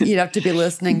 sorry. You'd have to be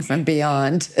listening from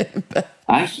beyond.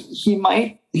 He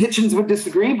might. Hitchens would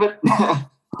disagree, but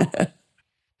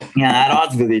yeah, at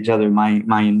odds with each other,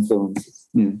 my influences.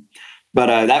 Yeah.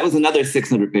 But that was another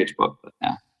 600-page book. But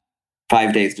yeah,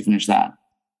 5 days to finish that.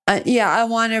 Yeah, I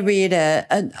want to read it.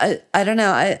 I don't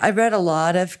know. I read a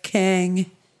lot of King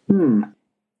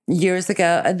years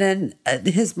ago, and then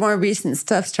his more recent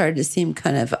stuff started to seem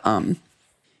kind of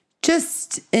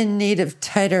just in need of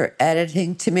tighter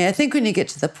editing to me. I think when you get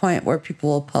to the point where people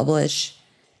will publish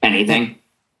anything,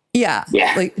 yeah,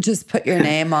 like just put your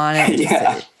name on it. Just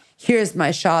say, here's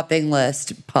my shopping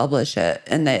list. Publish it,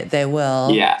 and they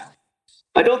will. Yeah,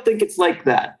 I don't think it's like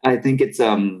that. I think it's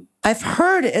I've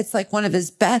heard it's like one of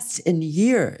his best in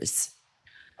years.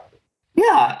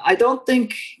 Yeah, I don't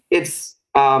think it's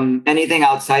anything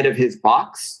outside of his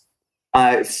box.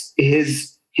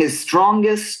 His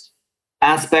strongest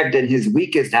aspect and his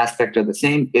weakest aspect are the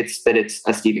same. It's that it's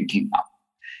a Stephen King novel.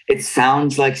 It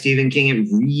sounds like Stephen King. It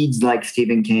reads like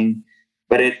Stephen King,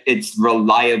 but it's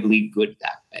reliably good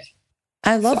that way.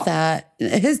 I love that.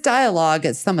 His dialogue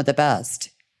is some of the best.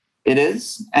 It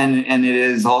is, and it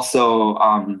is also.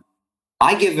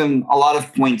 I give him a lot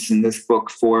of points in this book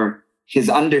for his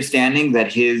understanding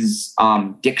that his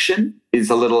diction is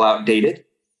a little outdated.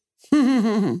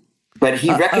 But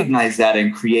he recognized that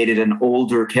and created an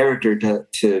older character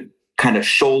to kind of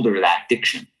shoulder that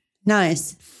diction.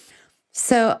 Nice.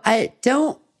 So I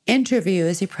don't interview,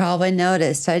 as you probably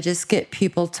noticed. I just get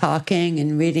people talking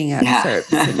and reading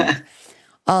excerpts and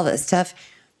all that stuff.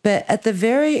 But at the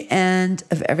very end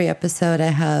of every episode, I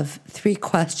have 3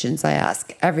 questions I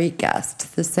ask every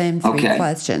guest, the same 3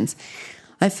 questions.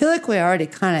 I feel like we already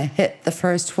kind of hit the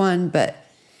first one, but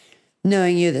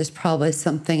knowing you, there's probably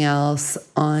something else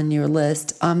on your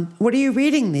list. What are you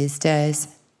reading these days?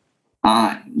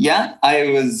 Yeah,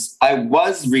 I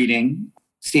was reading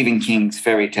Stephen King's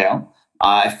Fairy Tale.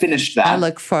 I finished that. I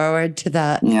look forward to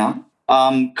that. Yeah.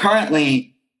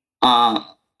 Currently,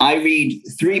 I read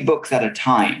 3 books at a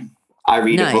time. I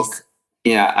read a book.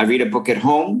 Yeah, I read a book at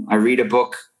home. I read a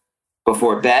book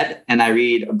before bed, and I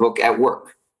read a book at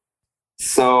work.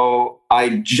 So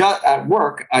at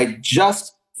work, I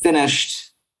just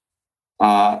finished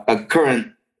a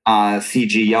current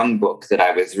C.G. Jung book that I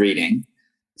was reading.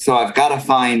 So I've got to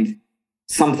find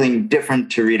something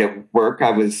different to read at work.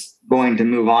 I was going to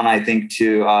move on, I think,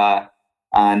 to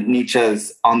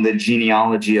Nietzsche's On the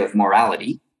Genealogy of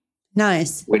Morality.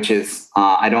 Nice. Which is,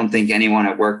 I don't think anyone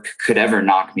at work could ever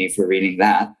knock me for reading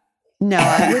that. No,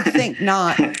 I would think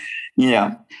not.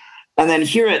 Yeah. And then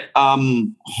here at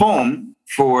home,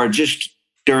 for just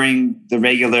during the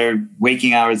regular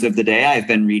waking hours of the day, I've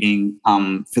been reading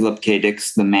Philip K.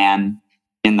 Dick's The Man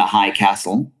in the High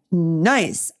Castle.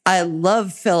 Nice. I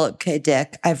love Philip K.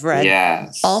 Dick. I've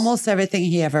read almost everything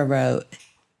he ever wrote.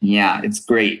 Yeah, it's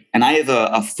great. And I have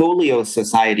a Folio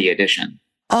Society edition.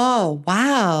 Oh,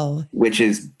 wow. Which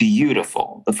is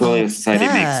beautiful. The Folio Society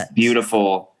makes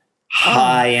beautiful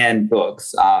high-end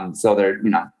books. So they're,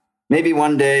 maybe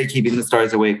one day Keeping the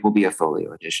Stars Awake will be a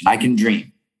Folio edition. I can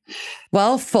dream.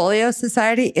 Well, Folio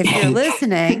Society, if you're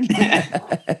listening.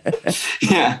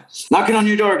 Yeah. Knocking on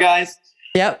your door, guys.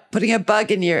 Yep. Putting a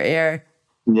bug in your ear.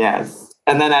 Yes.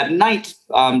 And then at night,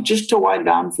 just to wind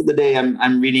down for the day,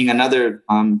 I'm reading another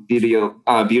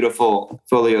beautiful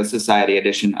Folio Society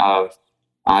edition of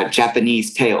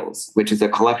Japanese Tales, which is a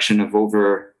collection of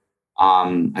over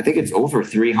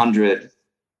 300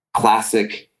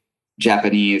 classic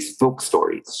Japanese folk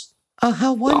stories. Oh,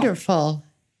 how wonderful.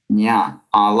 So, yeah.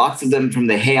 Lots of them from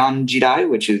the Heian Jidai,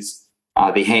 which is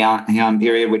the Heian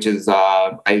period, which is,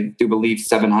 I do believe,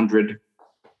 700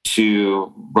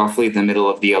 to roughly the middle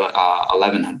of the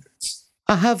 1100s.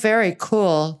 Oh, how very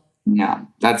cool. Yeah,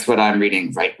 that's what I'm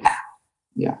reading right now.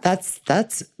 Yeah.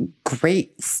 That's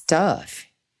great stuff.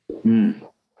 Mm.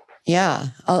 Yeah,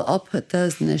 I'll put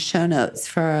those in the show notes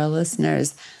for our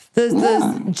listeners. Those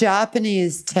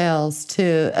Japanese tales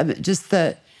too. I mean,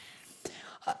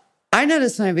 I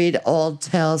notice when I read old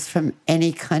tales from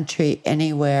any country,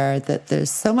 anywhere, that there's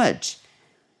so much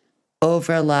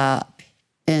overlap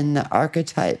in the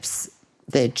archetypes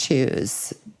they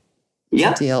choose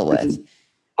to deal with.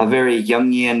 A very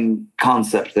Jungian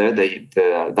concept there,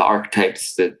 the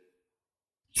archetypes that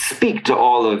speak to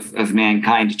all of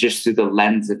mankind just through the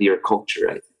lens of your culture,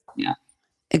 I think. Yeah.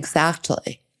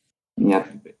 Exactly. Yeah.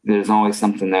 There's always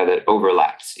something there that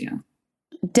overlaps,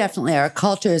 Definitely. Our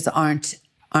cultures aren't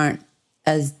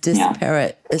as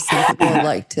disparate as some people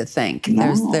like to think.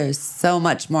 No. There's so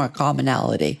much more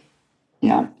commonality.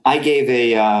 Yeah, I gave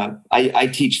I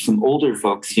teach some older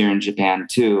folks here in Japan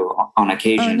too on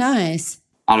occasion. Oh, nice.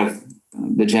 Out of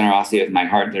the generosity of my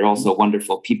heart, they're also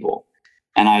wonderful people.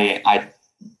 And I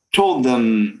told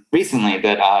them recently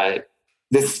that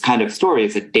this kind of story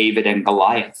is a David and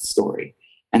Goliath story.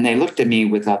 And they looked at me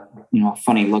with a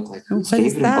funny look like, who's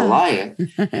David and Goliath?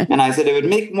 And I said, it would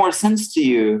make more sense to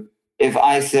you if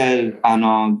I said,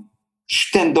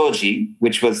 Shutendoji,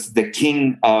 which was the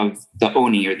king of the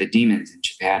Oni or the demons in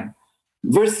Japan,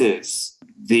 versus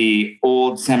the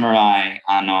old samurai,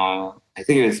 I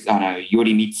think it was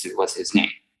Yorimitsu was his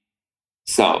name.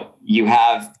 So you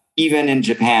have, even in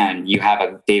Japan, you have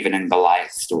a David and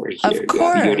Goliath story here. Of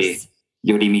course.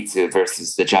 Yorimitsu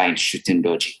versus the giant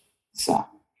Shutendoji. So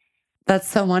that's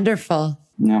so wonderful.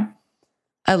 Yeah.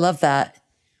 I love that.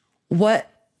 What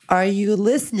are you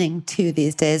listening to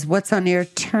these days? What's on your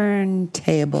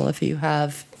turntable if you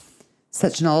have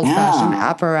such an old-fashioned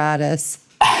apparatus?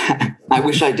 I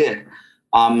wish I did.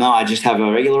 No, I just have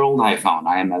a regular old iPhone.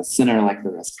 I am a sinner like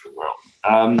the rest of the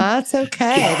world. That's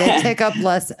okay. They take up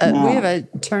less. We have a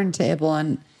turntable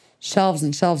and shelves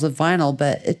of vinyl,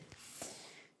 but it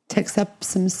takes up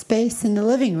some space in the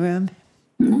living room.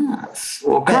 Yes.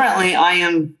 Well, currently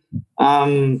I'm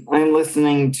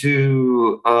listening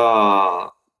to.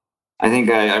 I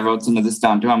think I wrote some of this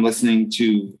down too. I'm listening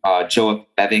to Joe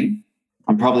Beving.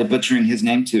 I'm probably butchering his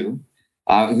name too.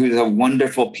 Who's a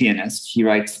wonderful pianist. He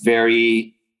writes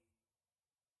very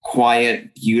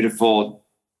quiet, beautiful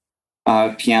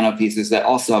piano pieces that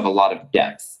also have a lot of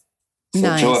depth. So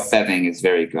nice. Joe Beving is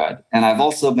very good. And I've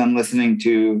also been listening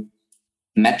to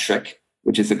Metric,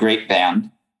 which is a great band.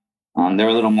 They're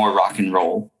a little more rock and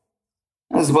roll,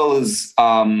 as well as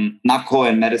Nako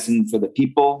and Medicine for the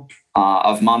People,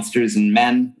 of Monsters and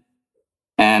Men,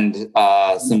 and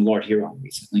some Lord Hero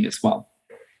recently as well.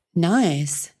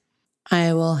 Nice.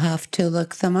 I will have to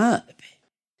look them up.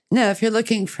 Now, if you're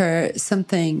looking for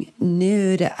something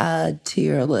new to add to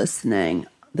your listening,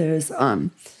 there's a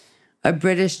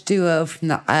British duo from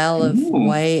the Isle of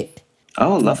Wight.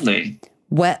 Oh, lovely.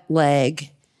 Wet Leg.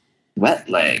 Wet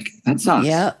Leg. That sounds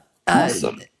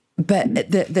awesome. But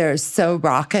they're so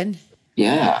rockin'.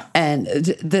 Yeah. And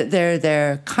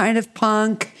they're kind of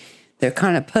punk. They're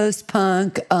kind of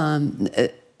post-punk.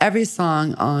 Every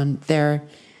song on their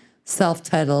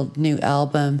self-titled new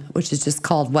album, which is just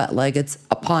called Wet Leg, it's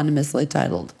eponymously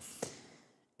titled.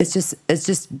 It's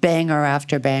just banger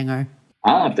after banger.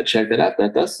 I'll have to check that out.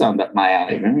 That does sound up my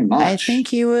alley very much. I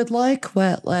think you would like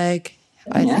Wet Leg.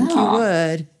 I think you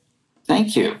would.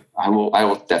 Thank you. I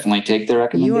will definitely take the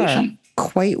recommendation. You are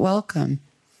quite welcome.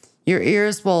 Your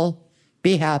ears will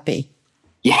be happy.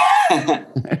 Yeah.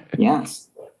 Yes.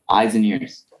 Eyes and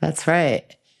ears. That's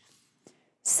right.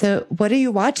 So what are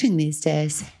you watching these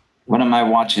days? What am I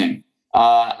watching?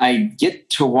 I get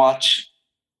to watch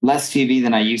less TV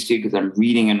than I used to because I'm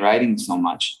reading and writing so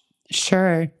much.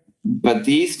 Sure. But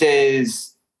these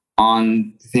days,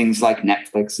 on things like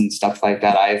Netflix and stuff like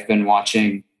that, I've been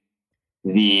watching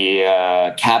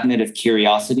the Cabinet of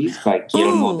Curiosities by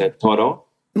Guillermo del Toro.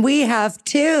 We have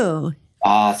too.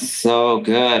 So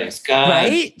good. It's good.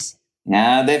 Right?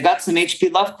 Yeah, they've got some H.P.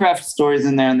 Lovecraft stories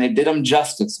in there, and they did them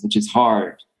justice, which is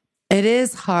hard. It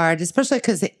is hard, especially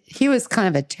because he was kind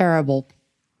of a terrible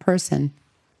person.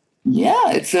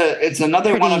 Yeah, it's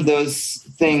another one of those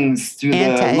things through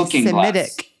the looking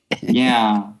glass.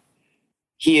 Yeah.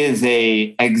 He is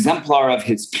a exemplar of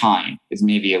his time, is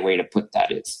maybe a way to put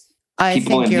that is. I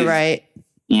think you're right.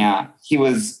 Yeah.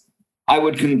 I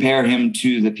would compare him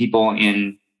to the people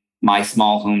in my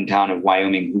small hometown of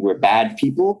Wyoming who were bad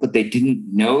people, but they didn't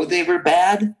know they were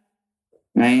bad.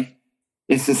 Right?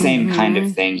 It's the same kind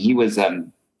of thing. He was a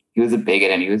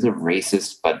bigot and he was a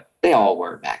racist, but they all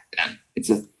were back then.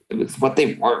 It was what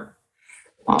they were.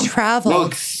 Travel. No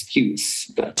excuse.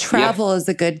 But travel is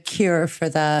a good cure for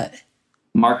that.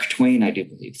 Mark Twain, I do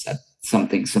believe, said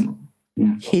something similar.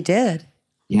 Yeah. He did.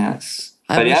 Yes.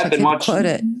 I've been watching. Quote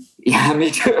it. Yeah,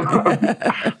 me too.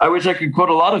 I wish I could quote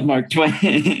a lot of Mark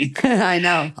Twain. I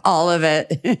know, all of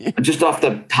it. Just off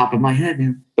the top of my head.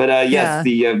 Yeah. But yes,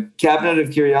 the Cabinet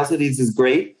of Curiosities is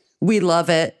great. We love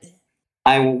it.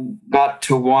 I got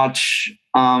to watch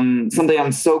something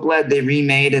I'm so glad they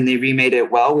remade, and they remade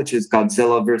it well, which is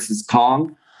Godzilla versus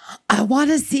Kong. I want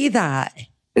to see that.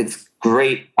 It's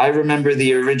great. I remember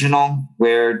the original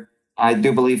where I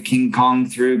do believe King Kong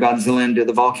threw Godzilla into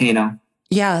the volcano.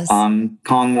 Yes.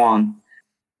 Kong won.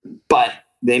 But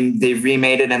they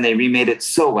remade it, and they remade it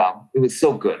so well. It was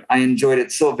so good. I enjoyed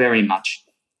it so very much.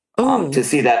 to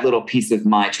see that little piece of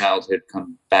my childhood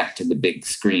come back to the big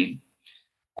screen.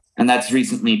 And that's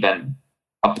recently been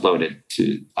uploaded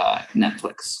to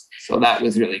Netflix. So that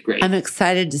was really great. I'm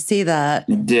excited to see that.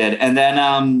 It did. And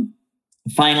then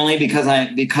finally, because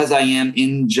I am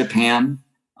in Japan,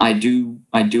 I do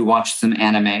watch some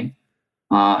anime.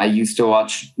 I used to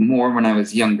watch more when I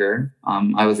was younger.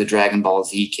 I was a Dragon Ball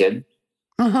Z kid.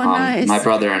 Oh, nice. My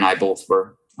brother and I both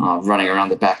were running around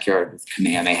the backyard with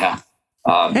Kamehameha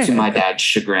to my dad's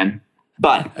chagrin.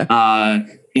 But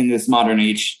in this modern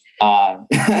age,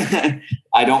 I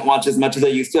don't watch as much as I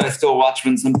used to. I still watch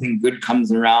when something good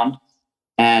comes around.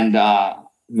 And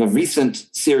the recent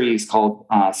series called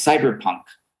Cyberpunk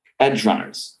Edge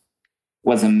Runners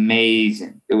was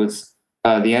amazing. It was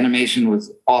the animation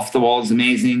was off the walls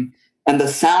amazing, and the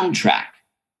soundtrack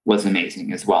was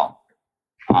amazing as well.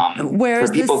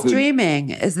 Where's this streaming?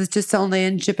 Is this just only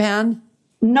in Japan?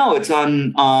 No, it's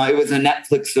on. It was a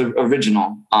Netflix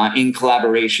original in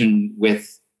collaboration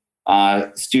with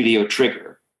Studio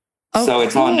Trigger. So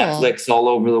it's on Netflix all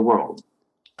over the world.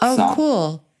 Oh, so,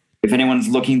 cool. If anyone's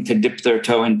looking to dip their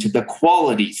toe into the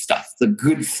quality stuff, the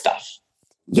good stuff,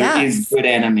 there is good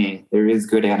anime. There is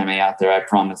good anime out there. I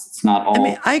promise. It's not all. I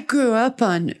mean, I grew up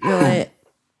on really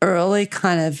early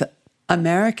kind of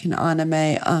American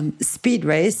anime, Speed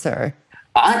Racer.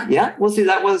 Yeah. Well, see,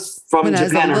 that was from when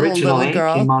Japan originally. Little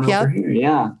girl. Came on over here.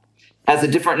 Yeah. Has a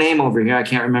different name over here. I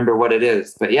can't remember what it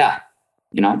is. But yeah,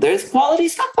 there's quality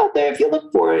stuff out there if you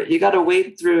look for it. You got to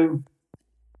wade through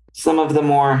some of the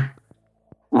more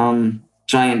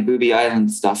giant booby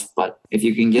island stuff, but if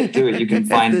you can get to it, you can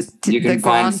find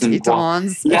find some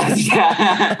Titans. Yes,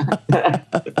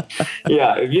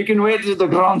 yeah. If you can wait to the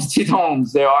Grand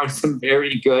Titans, there are some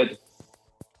very good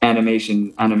anime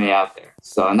out there.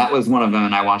 So, and that was one of them,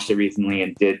 and I watched it recently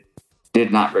and did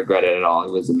not regret it at all.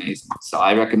 It was amazing. So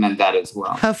I recommend that as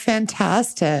well. How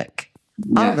fantastic!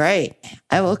 Yes. All right,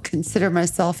 I will consider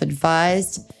myself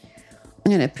advised.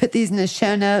 I'm going to put these in the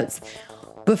show notes.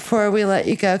 Before we let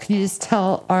you go, can you just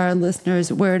tell our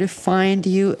listeners where to find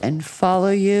you and follow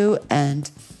you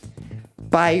and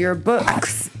buy your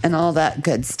books and all that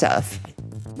good stuff?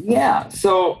 Yeah.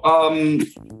 So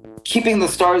Keeping the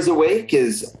Stars Awake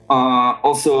is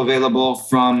also available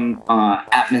from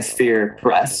Atmosphere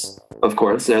Press. Of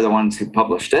course, they're the ones who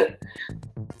published it.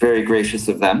 Very gracious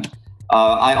of them.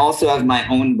 I also have my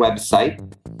own website,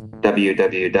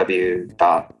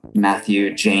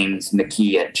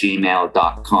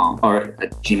 www.matthewjamesmckee@gmail.com or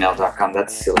at gmail.com.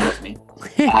 That's silly of me.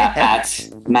 At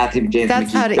matthewjamesmckee.com.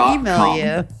 That's how to email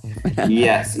you.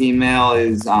 Yes, email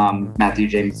is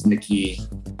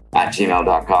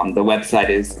matthewjamesmckee@gmail.com. The website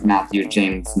is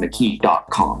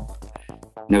matthewjamesmckee.com.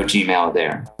 No Gmail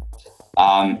there.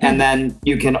 And then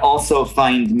you can also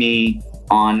find me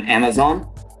on Amazon.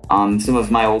 Some of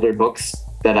my older books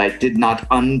that I did not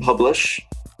unpublish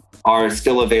are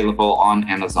still available on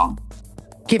Amazon.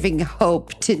 Giving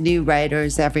hope to new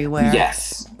writers everywhere.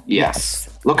 Yes.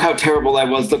 Look how terrible I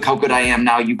was. Look how good I am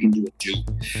now. You can do it too.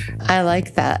 I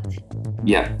like that.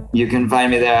 Yeah, you can find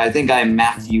me there. I think I'm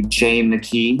Matthew J.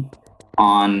 McKee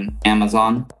on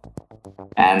Amazon.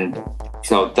 And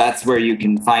so that's where you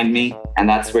can find me, and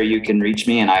that's where you can reach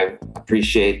me. And I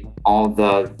appreciate all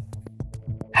the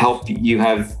help you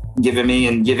have given me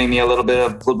and giving me a little bit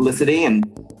of publicity, and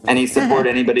any support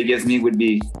anybody gives me would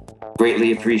be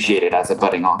greatly appreciated. As a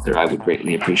budding author, I would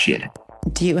greatly appreciate it.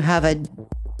 Do you have a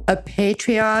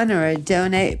Patreon or a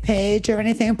donate page or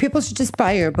anything? People should just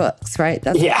buy your books, right?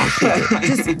 That's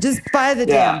just buy the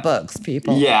damn books,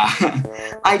 people. Yeah.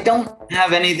 I don't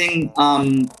have anything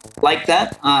like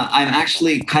that. I'm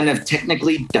actually kind of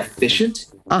technically deficient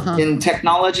in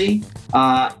technology.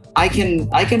 I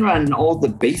can run all the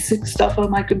basic stuff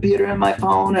on my computer and my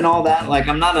phone and all that. Like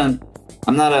I'm not a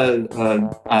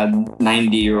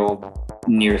 90-year-old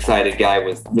nearsighted guy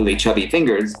with really chubby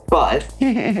fingers, but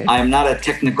I'm not a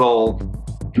technical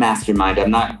mastermind. I'm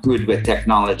not good with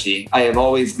technology. I have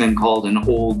always been called an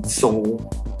old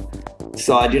soul.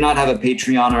 So I do not have a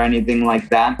Patreon or anything like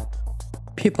that.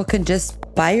 People can just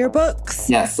buy your books.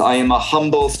 Yes, I am a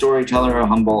humble storyteller, a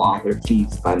humble author.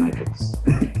 Please buy my books.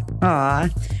 Aw.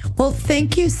 Well,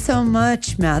 thank you so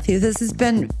much, Matthew. This has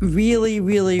been really,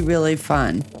 really, really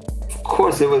fun. Of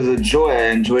course, it was a joy. I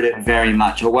enjoyed it very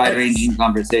much. A wide-ranging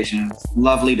conversation. It's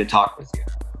lovely to talk with you.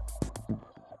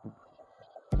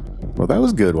 Well, that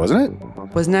was good, wasn't it?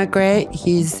 Wasn't that great?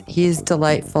 He's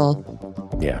delightful.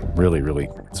 Yeah, really, really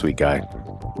sweet guy.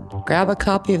 Grab a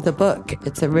copy of the book.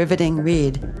 It's a riveting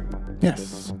read.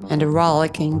 Yes. And a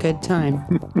rollicking good time.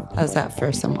 How's that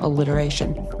for some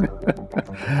alliteration?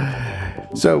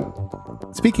 So,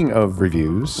 Speaking of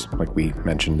reviews, like we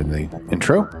mentioned in the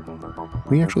intro,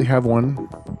 we actually have one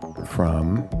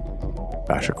from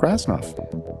Basha Krasnov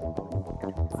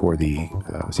for the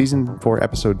season 4,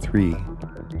 episode 3,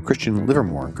 Christian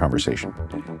Livermore conversation.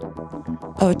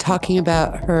 Oh, talking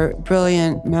about her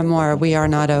brilliant memoir, We Are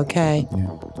Not Okay.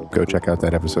 Yeah. Go check out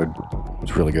that episode.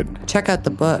 It's really good. Check out the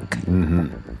book. Mm-hmm.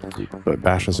 But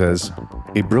Basha says,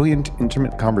 a brilliant,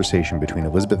 intimate conversation between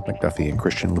Elizabeth McDuffie and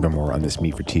Christian Livermore on this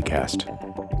Meat for Tea cast.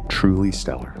 Truly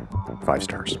stellar. 5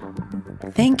 stars.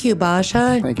 Thank you,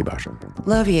 Basha. Thank you, Basha.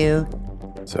 Love you.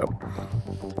 So,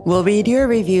 we'll read your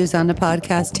reviews on the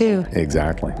podcast too.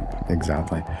 Exactly.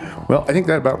 Well, I think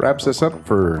that about wraps us up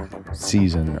for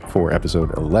season 4,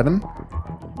 episode 11.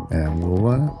 And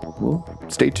we'll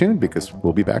stay tuned because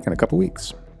we'll be back in a couple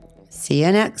weeks. See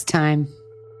you next time.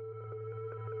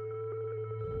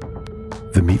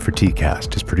 The Meat for Tea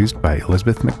cast is produced by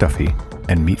Elizabeth McDuffie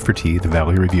and Meat for Tea, The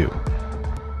Valley Review.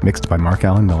 Mixed by Mark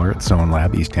Allen Miller at Stone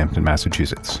Lab, East Hampton,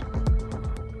 Massachusetts.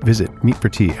 Visit Meat for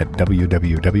Tea at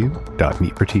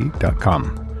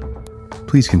www.meatfortea.com.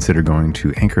 Please consider going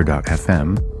to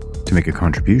anchor.fm to make a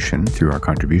contribution through our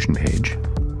contribution page.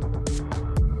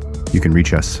 You can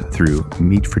reach us through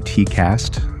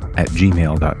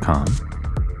meatforteacast@gmail.com,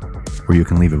 or you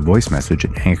can leave a voice message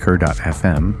at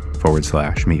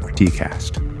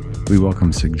anchor.fm/meatforteacast. We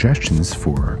welcome suggestions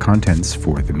for contents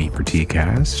for the Meat for Tea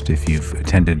cast. If you've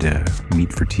attended a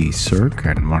Meat for Tea circ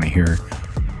and want to hear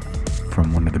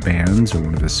from one of the bands or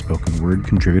one of the spoken word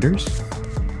contributors,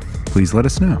 please let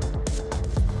us know.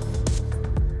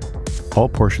 All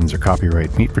portions are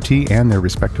copyright Meat for Tea and their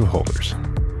respective holders.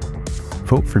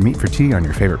 Vote for Meat for Tea on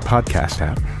your favorite podcast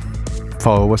app.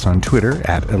 Follow us on Twitter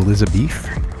at Elizabeth,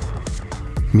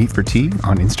 Meat for Tea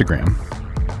on Instagram,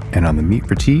 and on the Meat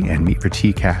for Tea and Meat for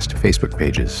Tea cast Facebook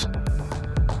pages.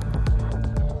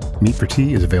 Meat for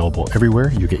Tea is available everywhere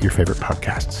you get your favorite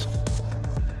podcasts.